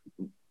our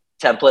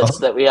templates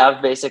that we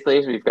have.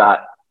 Basically, we've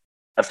got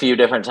a few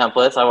different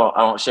templates. I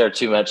won't share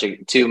too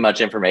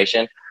much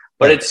information,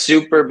 but it's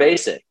super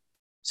basic.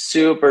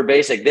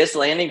 This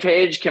landing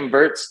page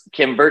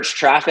converts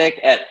traffic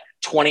at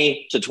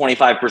 20 to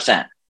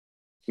 25%,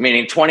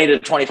 meaning 20 to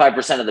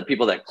 25% of the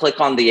people that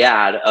click on the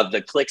ad, of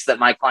the clicks that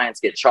my clients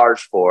get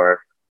charged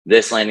for,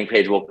 this landing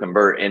page will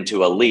convert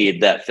into a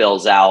lead that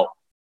fills out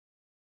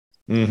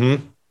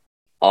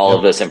all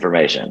of this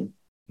information.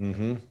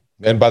 Mm-hmm.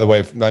 And by the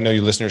way, I know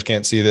you listeners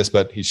can't see this,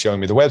 but he's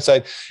showing me the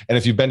website. And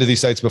if you've been to these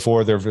sites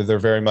before, they're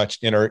very much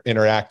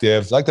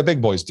interactive, like the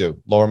big boys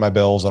do. Lower my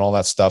bills and all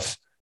that stuff.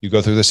 You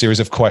go through the series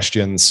of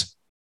questions,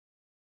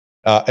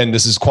 and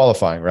this is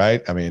qualifying,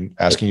 right? I mean,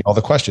 asking you all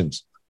the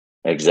questions.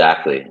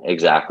 Exactly.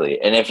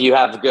 And if you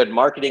have good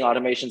marketing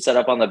automation set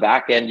up on the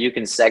back end, you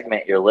can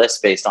segment your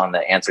list based on the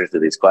answers to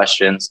these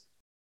questions.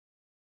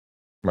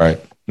 Right.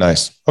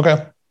 Nice.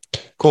 Okay.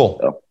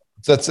 Cool.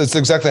 So that's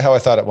exactly how I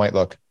thought it might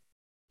look.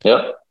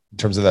 Yep. In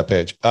terms of that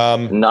page.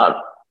 Not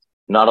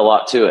a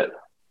lot to it.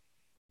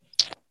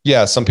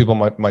 Yeah. Some people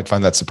might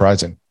find that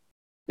surprising.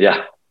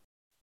 Yeah.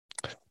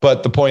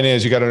 But the point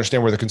is, you got to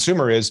understand where the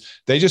consumer is.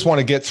 They just want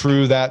to get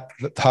through that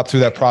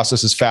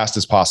process as fast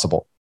as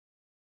possible.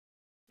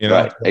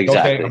 Right,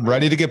 exactly. Okay, I'm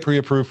ready to get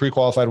pre-approved,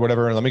 pre-qualified,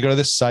 whatever. And let me go to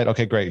this site.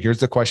 Okay, great. Here's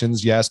the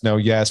questions. Yes, no,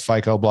 yes,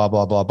 FICO, blah,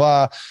 blah, blah,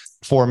 blah.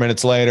 4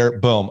 minutes later,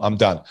 boom, I'm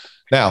done.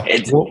 Now,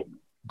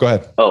 go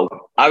ahead. Oh,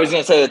 I was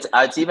going to say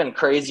it's even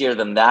crazier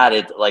than that.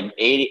 It's like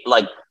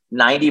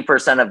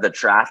 90% of the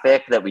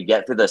traffic that we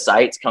get through the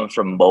sites comes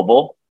from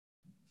mobile.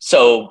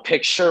 So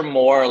picture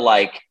more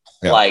like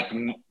Yeah.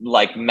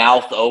 like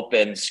mouth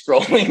open,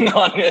 scrolling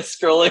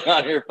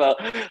on your phone.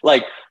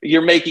 Like,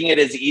 you're making it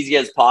as easy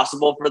as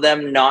possible for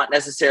them, not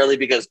necessarily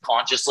because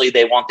consciously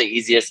they want the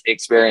easiest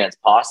experience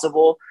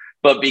possible,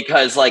 but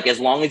because, like, as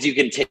long as you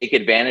can take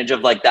advantage of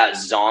like that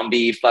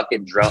zombie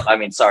fucking drone. I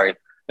mean, sorry.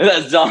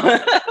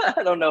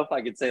 I don't know if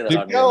I could say that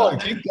on here.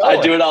 Keep going.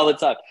 I do it all the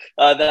time.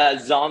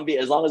 That zombie,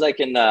 as long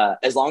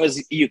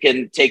as you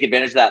can take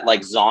advantage of that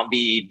like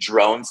zombie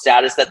drone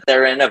status that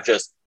they're in, of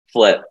just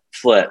flip.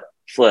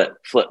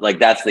 Like,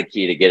 that's the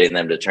key to getting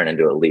them to turn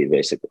into a lead,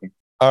 basically.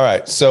 All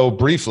right. So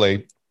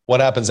briefly, what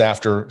happens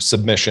after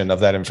submission of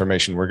that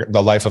information?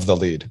 The life of the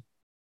lead.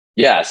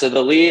 Yeah. So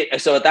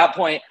at that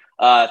point,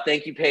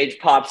 thank you page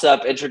pops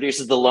up,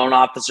 introduces the loan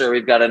officer.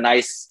 We've got a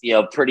nice,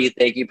 pretty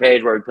thank you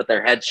page where we put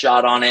their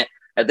headshot on it.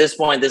 At this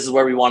point, this is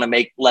where we want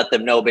to let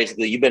them know,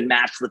 basically, you've been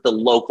matched with the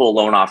local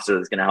loan officer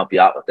that's going to help you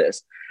out with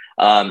this.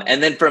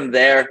 And then from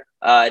there,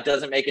 it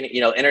doesn't make any,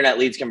 internet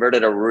leads convert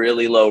at a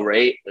really low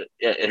rate.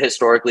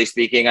 Historically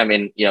speaking, I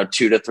mean, 2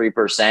 to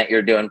 3%,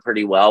 you're doing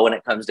pretty well when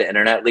it comes to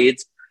internet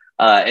leads.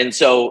 And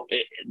so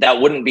that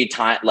wouldn't be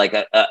time, like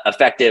an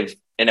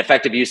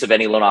effective use of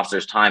any loan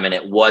officer's time. And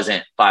it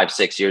wasn't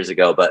 5-6 years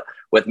ago, but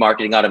with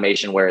marketing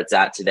automation where it's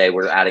at today,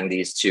 we're adding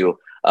these to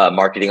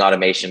marketing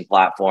automation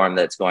platform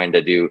that's going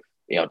to do,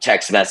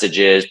 text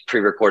messages,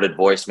 pre-recorded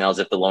voicemails.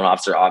 If the loan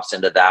officer opts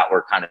into that,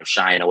 we're kind of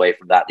shying away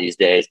from that these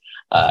days.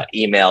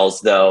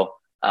 Emails though.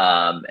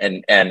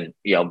 And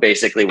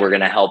basically we're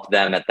going to help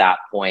them at that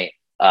point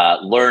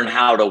learn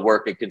how to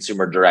work a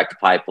consumer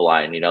direct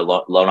pipeline.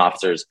 Loan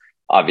officers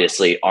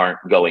obviously aren't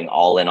going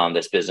all in on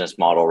this business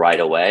model right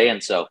away.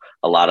 And so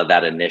a lot of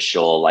that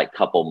initial like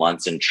couple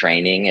months in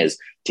training is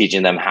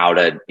teaching them how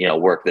to,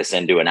 work this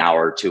into an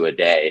hour or two a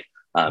day.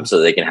 So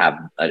they can have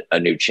a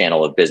new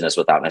channel of business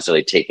without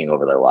necessarily taking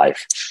over their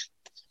life.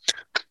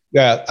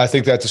 Yeah, I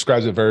think that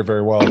describes it very,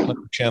 very well.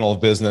 Channel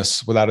of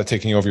business without it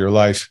taking over your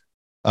life,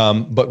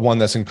 but one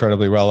that's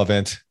incredibly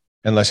relevant.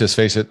 And let's just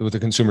face it, with the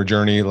consumer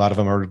journey, a lot of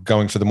them are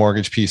going for the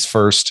mortgage piece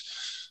first,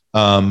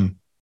 and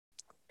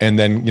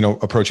then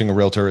approaching a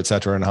realtor, et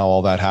cetera, and how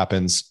all that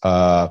happens.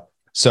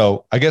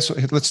 So I guess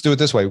let's do it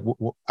this way.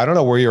 I don't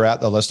know where you're at,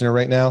 the listener,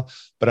 right now,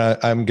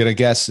 but I'm going to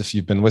guess if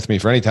you've been with me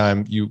for any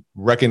time, you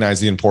recognize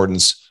the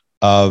importance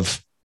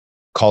of,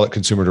 call it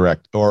consumer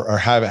direct, or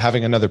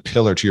having another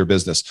pillar to your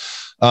business.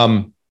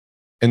 And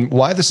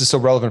why this is so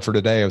relevant for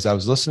today is I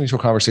was listening to a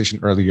conversation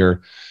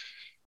earlier,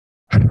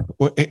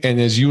 and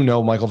as you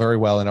know, Michael, very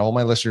well, and all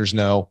my listeners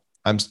know,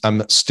 I'm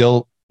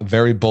still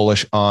very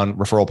bullish on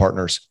referral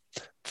partners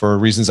for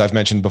reasons I've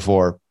mentioned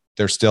before.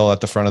 They're still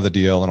at the front of the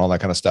deal and all that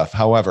kind of stuff.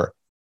 However,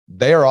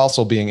 they are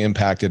also being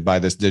impacted by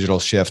this digital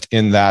shift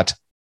in that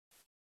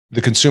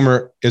the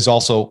consumer is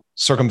also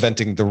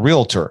circumventing the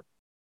realtor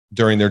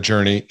during their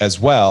journey as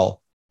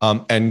well,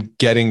 and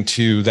getting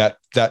to that.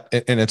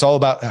 And it's all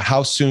about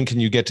how soon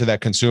can you get to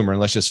that consumer? And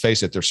let's just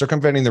face it, they're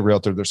circumventing the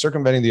realtor, they're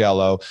circumventing the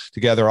LO to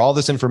gather all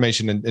this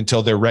information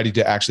until they're ready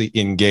to actually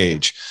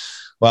engage.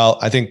 Well,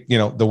 I think,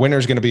 the winner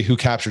is going to be who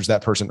captures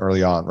that person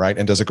early on, right?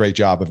 And does a great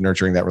job of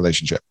nurturing that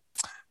relationship.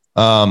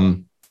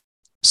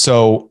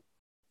 So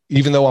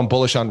even though I'm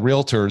bullish on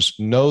realtors,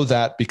 know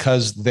that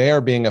because they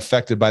are being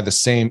affected by the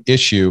same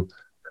issue,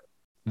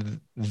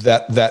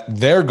 that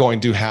they're going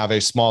to have a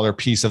smaller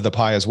piece of the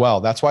pie as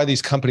well. That's why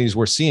these companies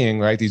we're seeing,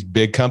 right? These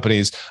big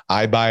companies,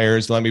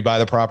 iBuyers, let me buy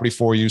the property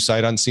for you,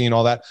 sight unseen,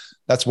 all that.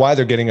 That's why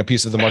they're getting a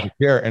piece of the market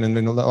share. And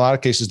in a lot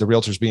of cases, the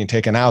realtor's being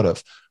taken out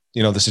of,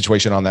 the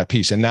situation on that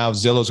piece. And now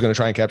Zillow's going to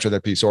try and capture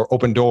that piece, or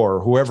Open Door, or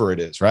whoever it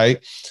is, right?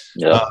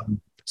 Yeah.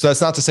 So that's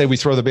not to say we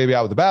throw the baby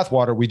out with the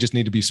bathwater. We just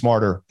need to be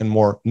smarter and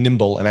more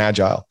nimble and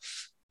agile.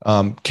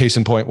 Case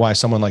in point, why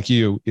someone like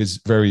you is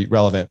very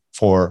relevant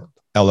for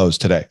LOs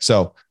today.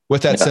 So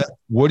with that said,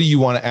 what do you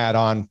want to add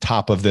on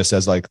top of this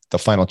as like the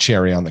final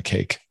cherry on the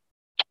cake?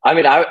 I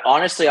mean,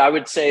 I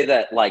would say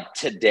that like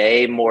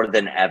today more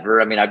than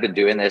ever, I mean, I've been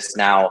doing this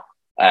now,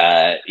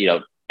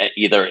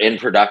 either in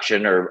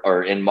production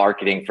or in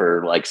marketing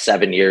for like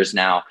 7 years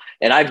now.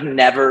 And I've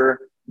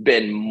never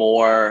been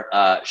more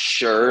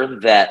sure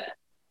that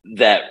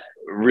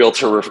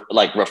realtor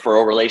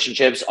referral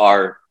relationships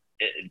are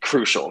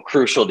crucial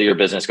to your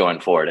business going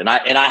forward. And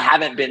I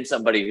haven't been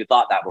somebody who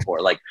thought that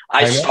before. Like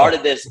I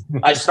started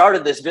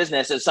this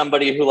business as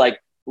somebody who like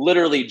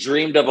literally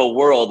dreamed of a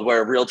world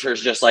where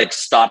realtors just like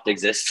stopped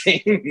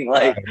existing.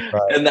 Right.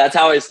 And that's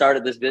how I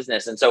started this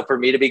business. And so for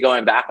me to be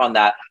going back on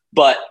that,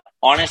 but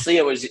honestly,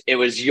 it was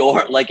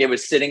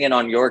sitting in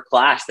on your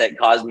class that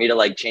caused me to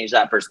like change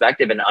that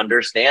perspective and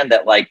understand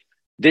that like,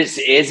 this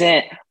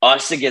isn't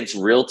us against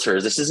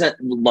realtors. This isn't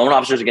loan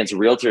officers against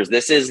realtors.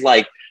 This is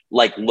like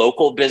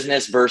local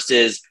business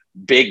versus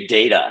big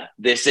data.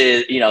 This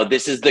is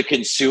the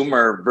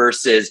consumer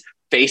versus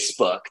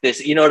Facebook.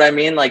 This, you know what I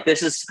mean? Like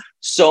this is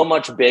so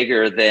much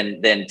bigger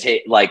than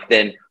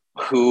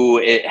who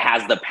it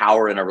has the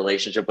power in a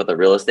relationship with a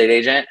real estate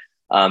agent.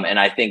 And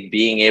I think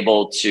being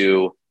able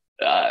to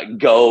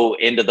go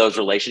into those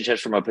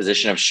relationships from a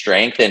position of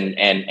strength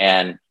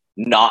and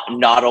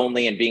not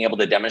only in being able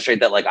to demonstrate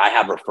that like I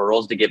have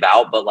referrals to give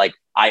out, but like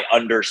I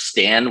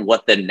understand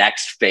what the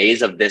next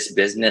phase of this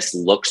business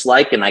looks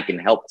like, and I can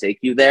help take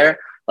you there.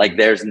 Like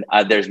there's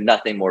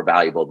nothing more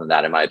valuable than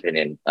that, in my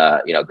opinion.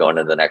 Going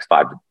into the next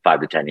 5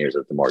 to 10 years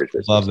of the mortgage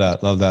business. Love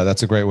that.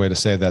 That's a great way to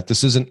say that.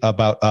 This isn't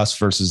about us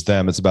versus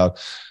them. It's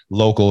about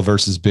local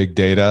versus big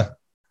data.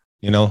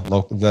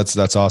 Local.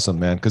 That's awesome,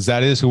 man. Because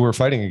that is who we're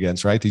fighting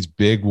against, right? These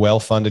big,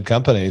 well-funded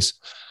companies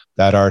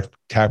that are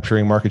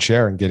capturing market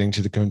share and getting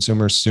to the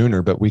consumers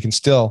sooner. But we can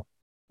still,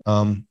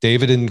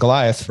 David and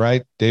Goliath,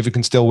 right? David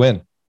can still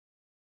win.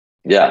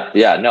 Yeah.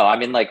 No, I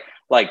mean, like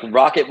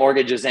Rocket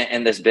Mortgage isn't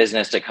in this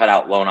business to cut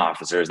out loan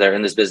officers. They're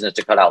in this business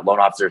to cut out loan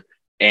officers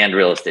and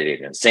real estate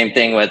agents. Same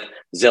thing with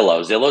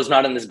Zillow. Zillow's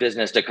not in this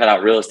business to cut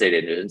out real estate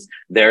agents.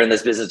 They're in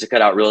this business to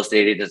cut out real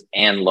estate agents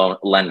and loan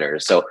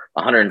lenders. So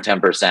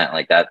 110%,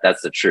 like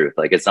that's the truth.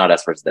 Like it's not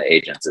us versus the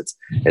agents.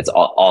 It's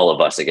all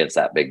of us against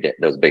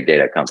those big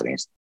data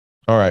companies.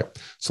 All right.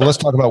 So let's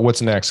talk about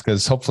what's next,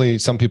 because hopefully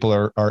some people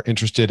are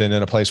interested and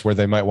in a place where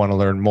they might want to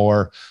learn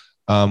more.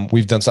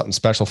 We've done something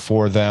special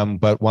for them,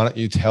 but why don't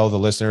you tell the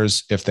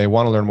listeners, if they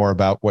want to learn more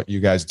about what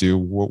you guys do,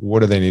 what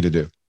do they need to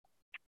do?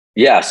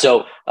 Yeah.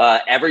 So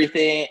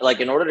everything, like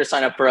in order to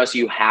sign up for us,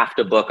 you have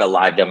to book a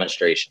live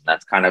demonstration.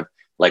 That's kind of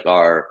like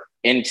our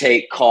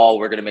intake call.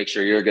 We're going to make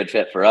sure you're a good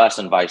fit for us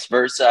and vice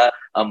versa.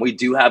 We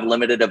do have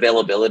limited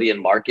availability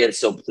in market.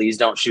 So please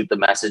don't shoot the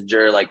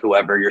messenger, like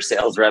whoever your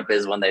sales rep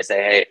is, when they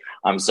say, hey,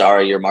 I'm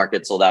sorry, your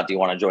market sold out. Do you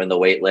want to join the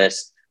wait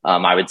list?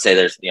 I would say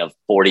there's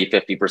 40,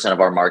 50% of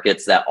our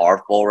markets that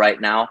are full right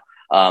now.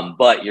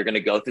 But you're going to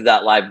go through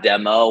that live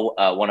demo.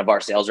 One of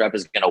our sales rep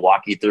is going to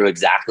walk you through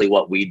exactly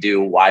what we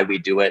do, why we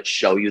do it,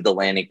 show you the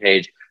landing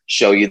page,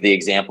 show you the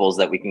examples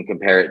that we can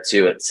compare it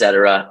to, et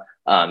cetera,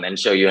 and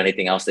show you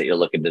anything else that you're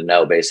looking to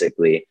know,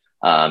 basically.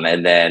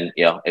 And then,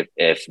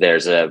 if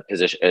there's a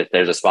position, if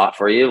there's a spot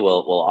for you,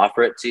 we'll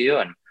offer it to you,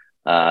 and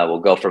we'll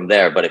go from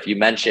there. But if you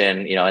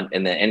mention,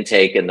 in the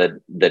intake and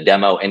the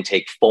demo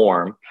intake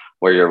form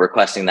where you're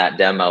requesting that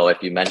demo,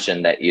 if you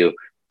mention that you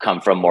come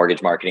from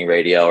Mortgage Marketing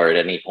Radio, or at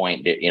any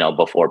point,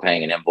 before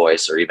paying an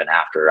invoice or even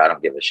after, I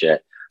don't give a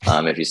shit.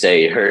 If you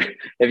say you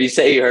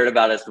heard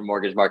about us from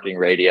Mortgage Marketing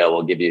Radio,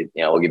 we'll give you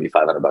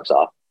 $500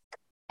 off.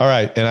 All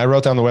right. And I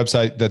wrote down the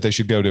website that they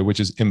should go to, which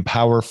is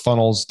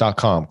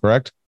empowerfunnels.com,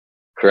 correct?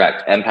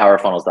 Correct.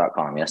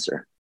 Empowerfunnels.com. Yes,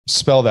 sir.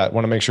 Spell that.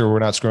 Want to make sure we're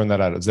not screwing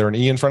that out. Is there an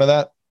E in front of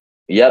that?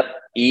 Yep.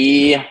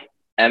 E,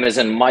 M as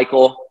in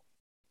Michael,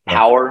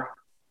 Power,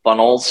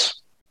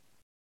 Funnels,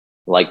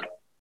 like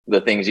the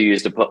things you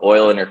use to put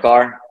oil in your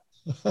car.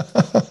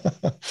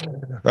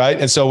 Right.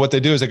 And so what they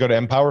do is they go to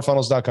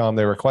empowerfunnels.com,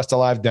 they request a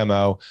live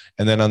demo,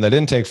 and then on that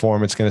intake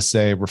form, it's going to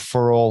say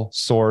referral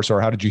source,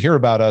 or how did you hear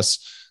about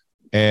us?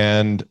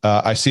 And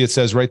I see it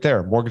says right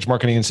there, Mortgage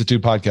Marketing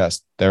Institute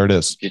podcast. There it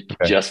is. Okay.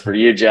 Just for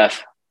you,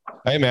 Jeff.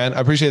 Hey, man,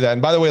 I appreciate that.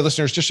 And by the way,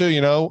 listeners, just so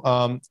you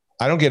know,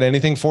 I don't get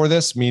anything for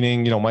this,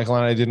 meaning, Michael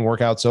and I didn't work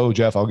out. So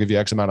Jeff, I'll give you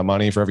X amount of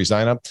money for every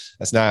sign up.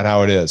 That's not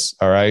how it is.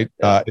 All right.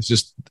 It's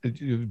just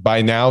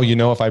by now,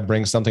 if I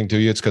bring something to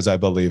you, it's because I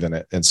believe in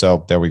it. And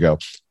so there we go.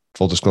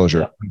 Full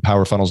disclosure,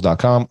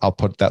 powerfunnels.com. I'll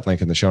put that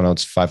link in the show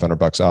notes,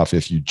 $500 off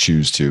if you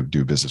choose to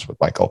do business with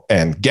Michael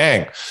and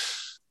gang.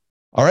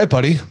 All right,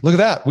 buddy. Look at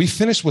that. We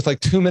finished with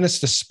like 2 minutes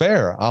to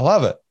spare. I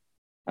love it.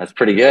 That's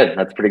pretty good.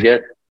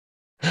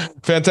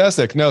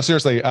 Fantastic. No,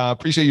 seriously.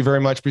 Appreciate you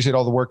very much. Appreciate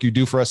all the work you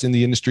do for us in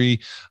the industry.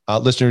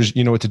 Listeners,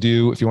 you know what to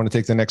do. If you want to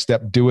take the next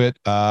step, do it.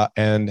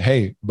 And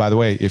hey, by the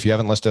way, if you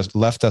haven't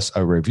left us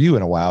a review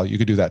in a while, you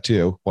could do that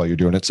too. While you're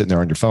doing it, sitting there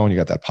on your phone, you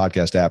got that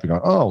podcast app. You're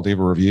going, oh, leave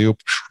a review.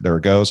 There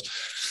it goes.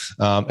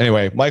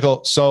 Anyway,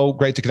 Michael, so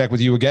great to connect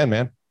with you again,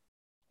 man.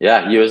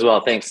 Yeah, you as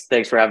well. Thanks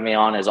for having me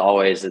on. As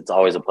always, it's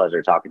always a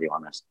pleasure talking to you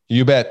on this.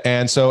 You bet.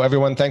 And so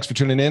everyone, thanks for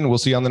tuning in. We'll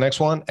see you on the next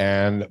one,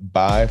 and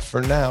bye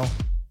for now.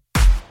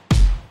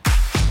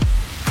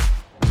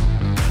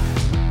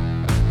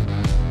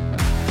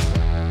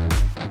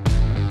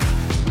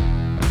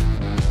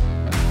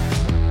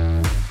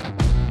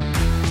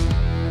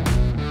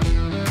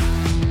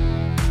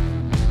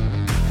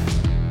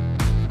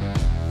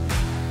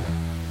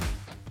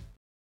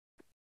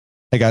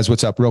 Hey guys,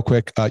 what's up? Real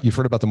quick, you've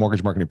heard about the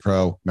Mortgage Marketing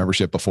Pro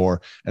membership before,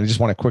 and I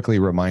just want to quickly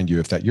remind you,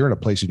 if that you're in a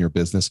place in your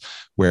business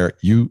where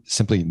you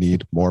simply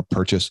need more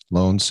purchase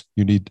loans,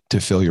 you need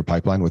to fill your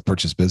pipeline with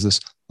purchase business.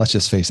 Let's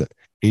just face it,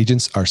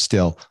 agents are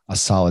still a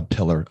solid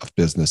pillar of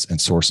business and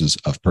sources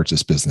of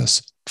purchase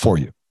business for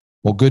you.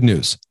 Well, good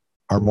news.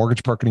 Our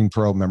Mortgage Marketing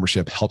Pro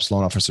membership helps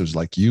loan officers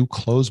like you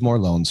close more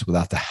loans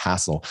without the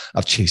hassle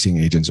of chasing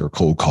agents or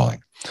cold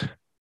calling.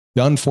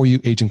 Done for you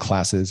agent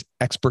classes,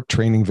 expert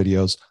training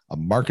videos, a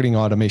marketing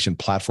automation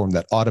platform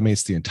that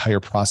automates the entire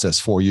process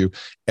for you,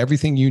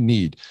 everything you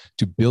need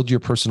to build your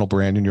personal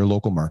brand in your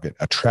local market,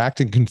 attract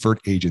and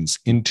convert agents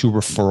into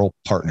referral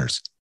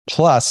partners,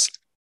 plus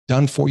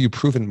done for you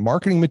proven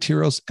marketing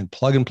materials and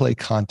plug and play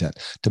content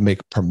to make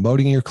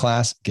promoting your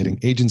class, getting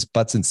agents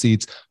butts in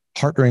seats,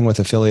 partnering with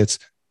affiliates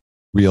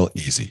real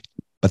easy.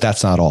 But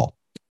that's not all.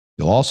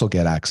 You'll also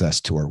get access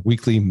to our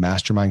weekly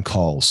mastermind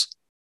calls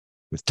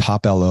with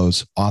top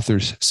LOs,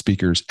 authors,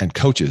 speakers, and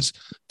coaches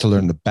to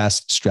learn the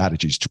best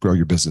strategies to grow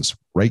your business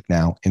right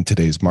now in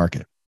today's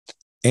market.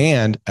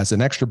 And as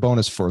an extra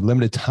bonus for a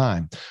limited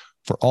time,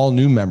 for all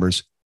new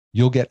members,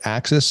 you'll get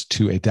access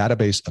to a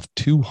database of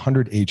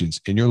 200 agents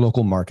in your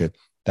local market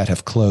that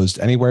have closed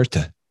anywhere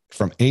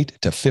from 8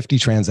 to 50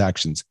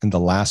 transactions in the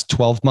last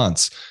 12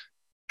 months.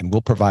 And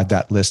we'll provide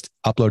that list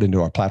uploaded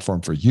into our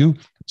platform for you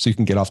so you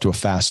can get off to a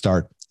fast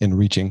start in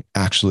reaching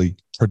actually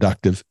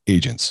productive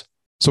agents.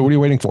 So what are you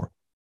waiting for?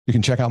 You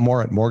can check out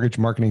more at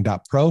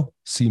mortgagemarketing.pro,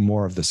 see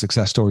more of the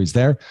success stories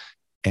there.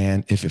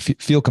 And if you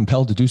feel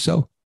compelled to do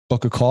so,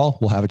 book a call.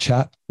 We'll have a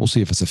chat. We'll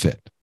see if it's a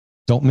fit.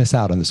 Don't miss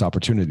out on this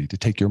opportunity to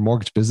take your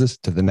mortgage business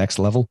to the next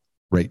level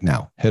right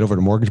now. Head over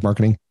to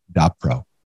mortgagemarketing.pro.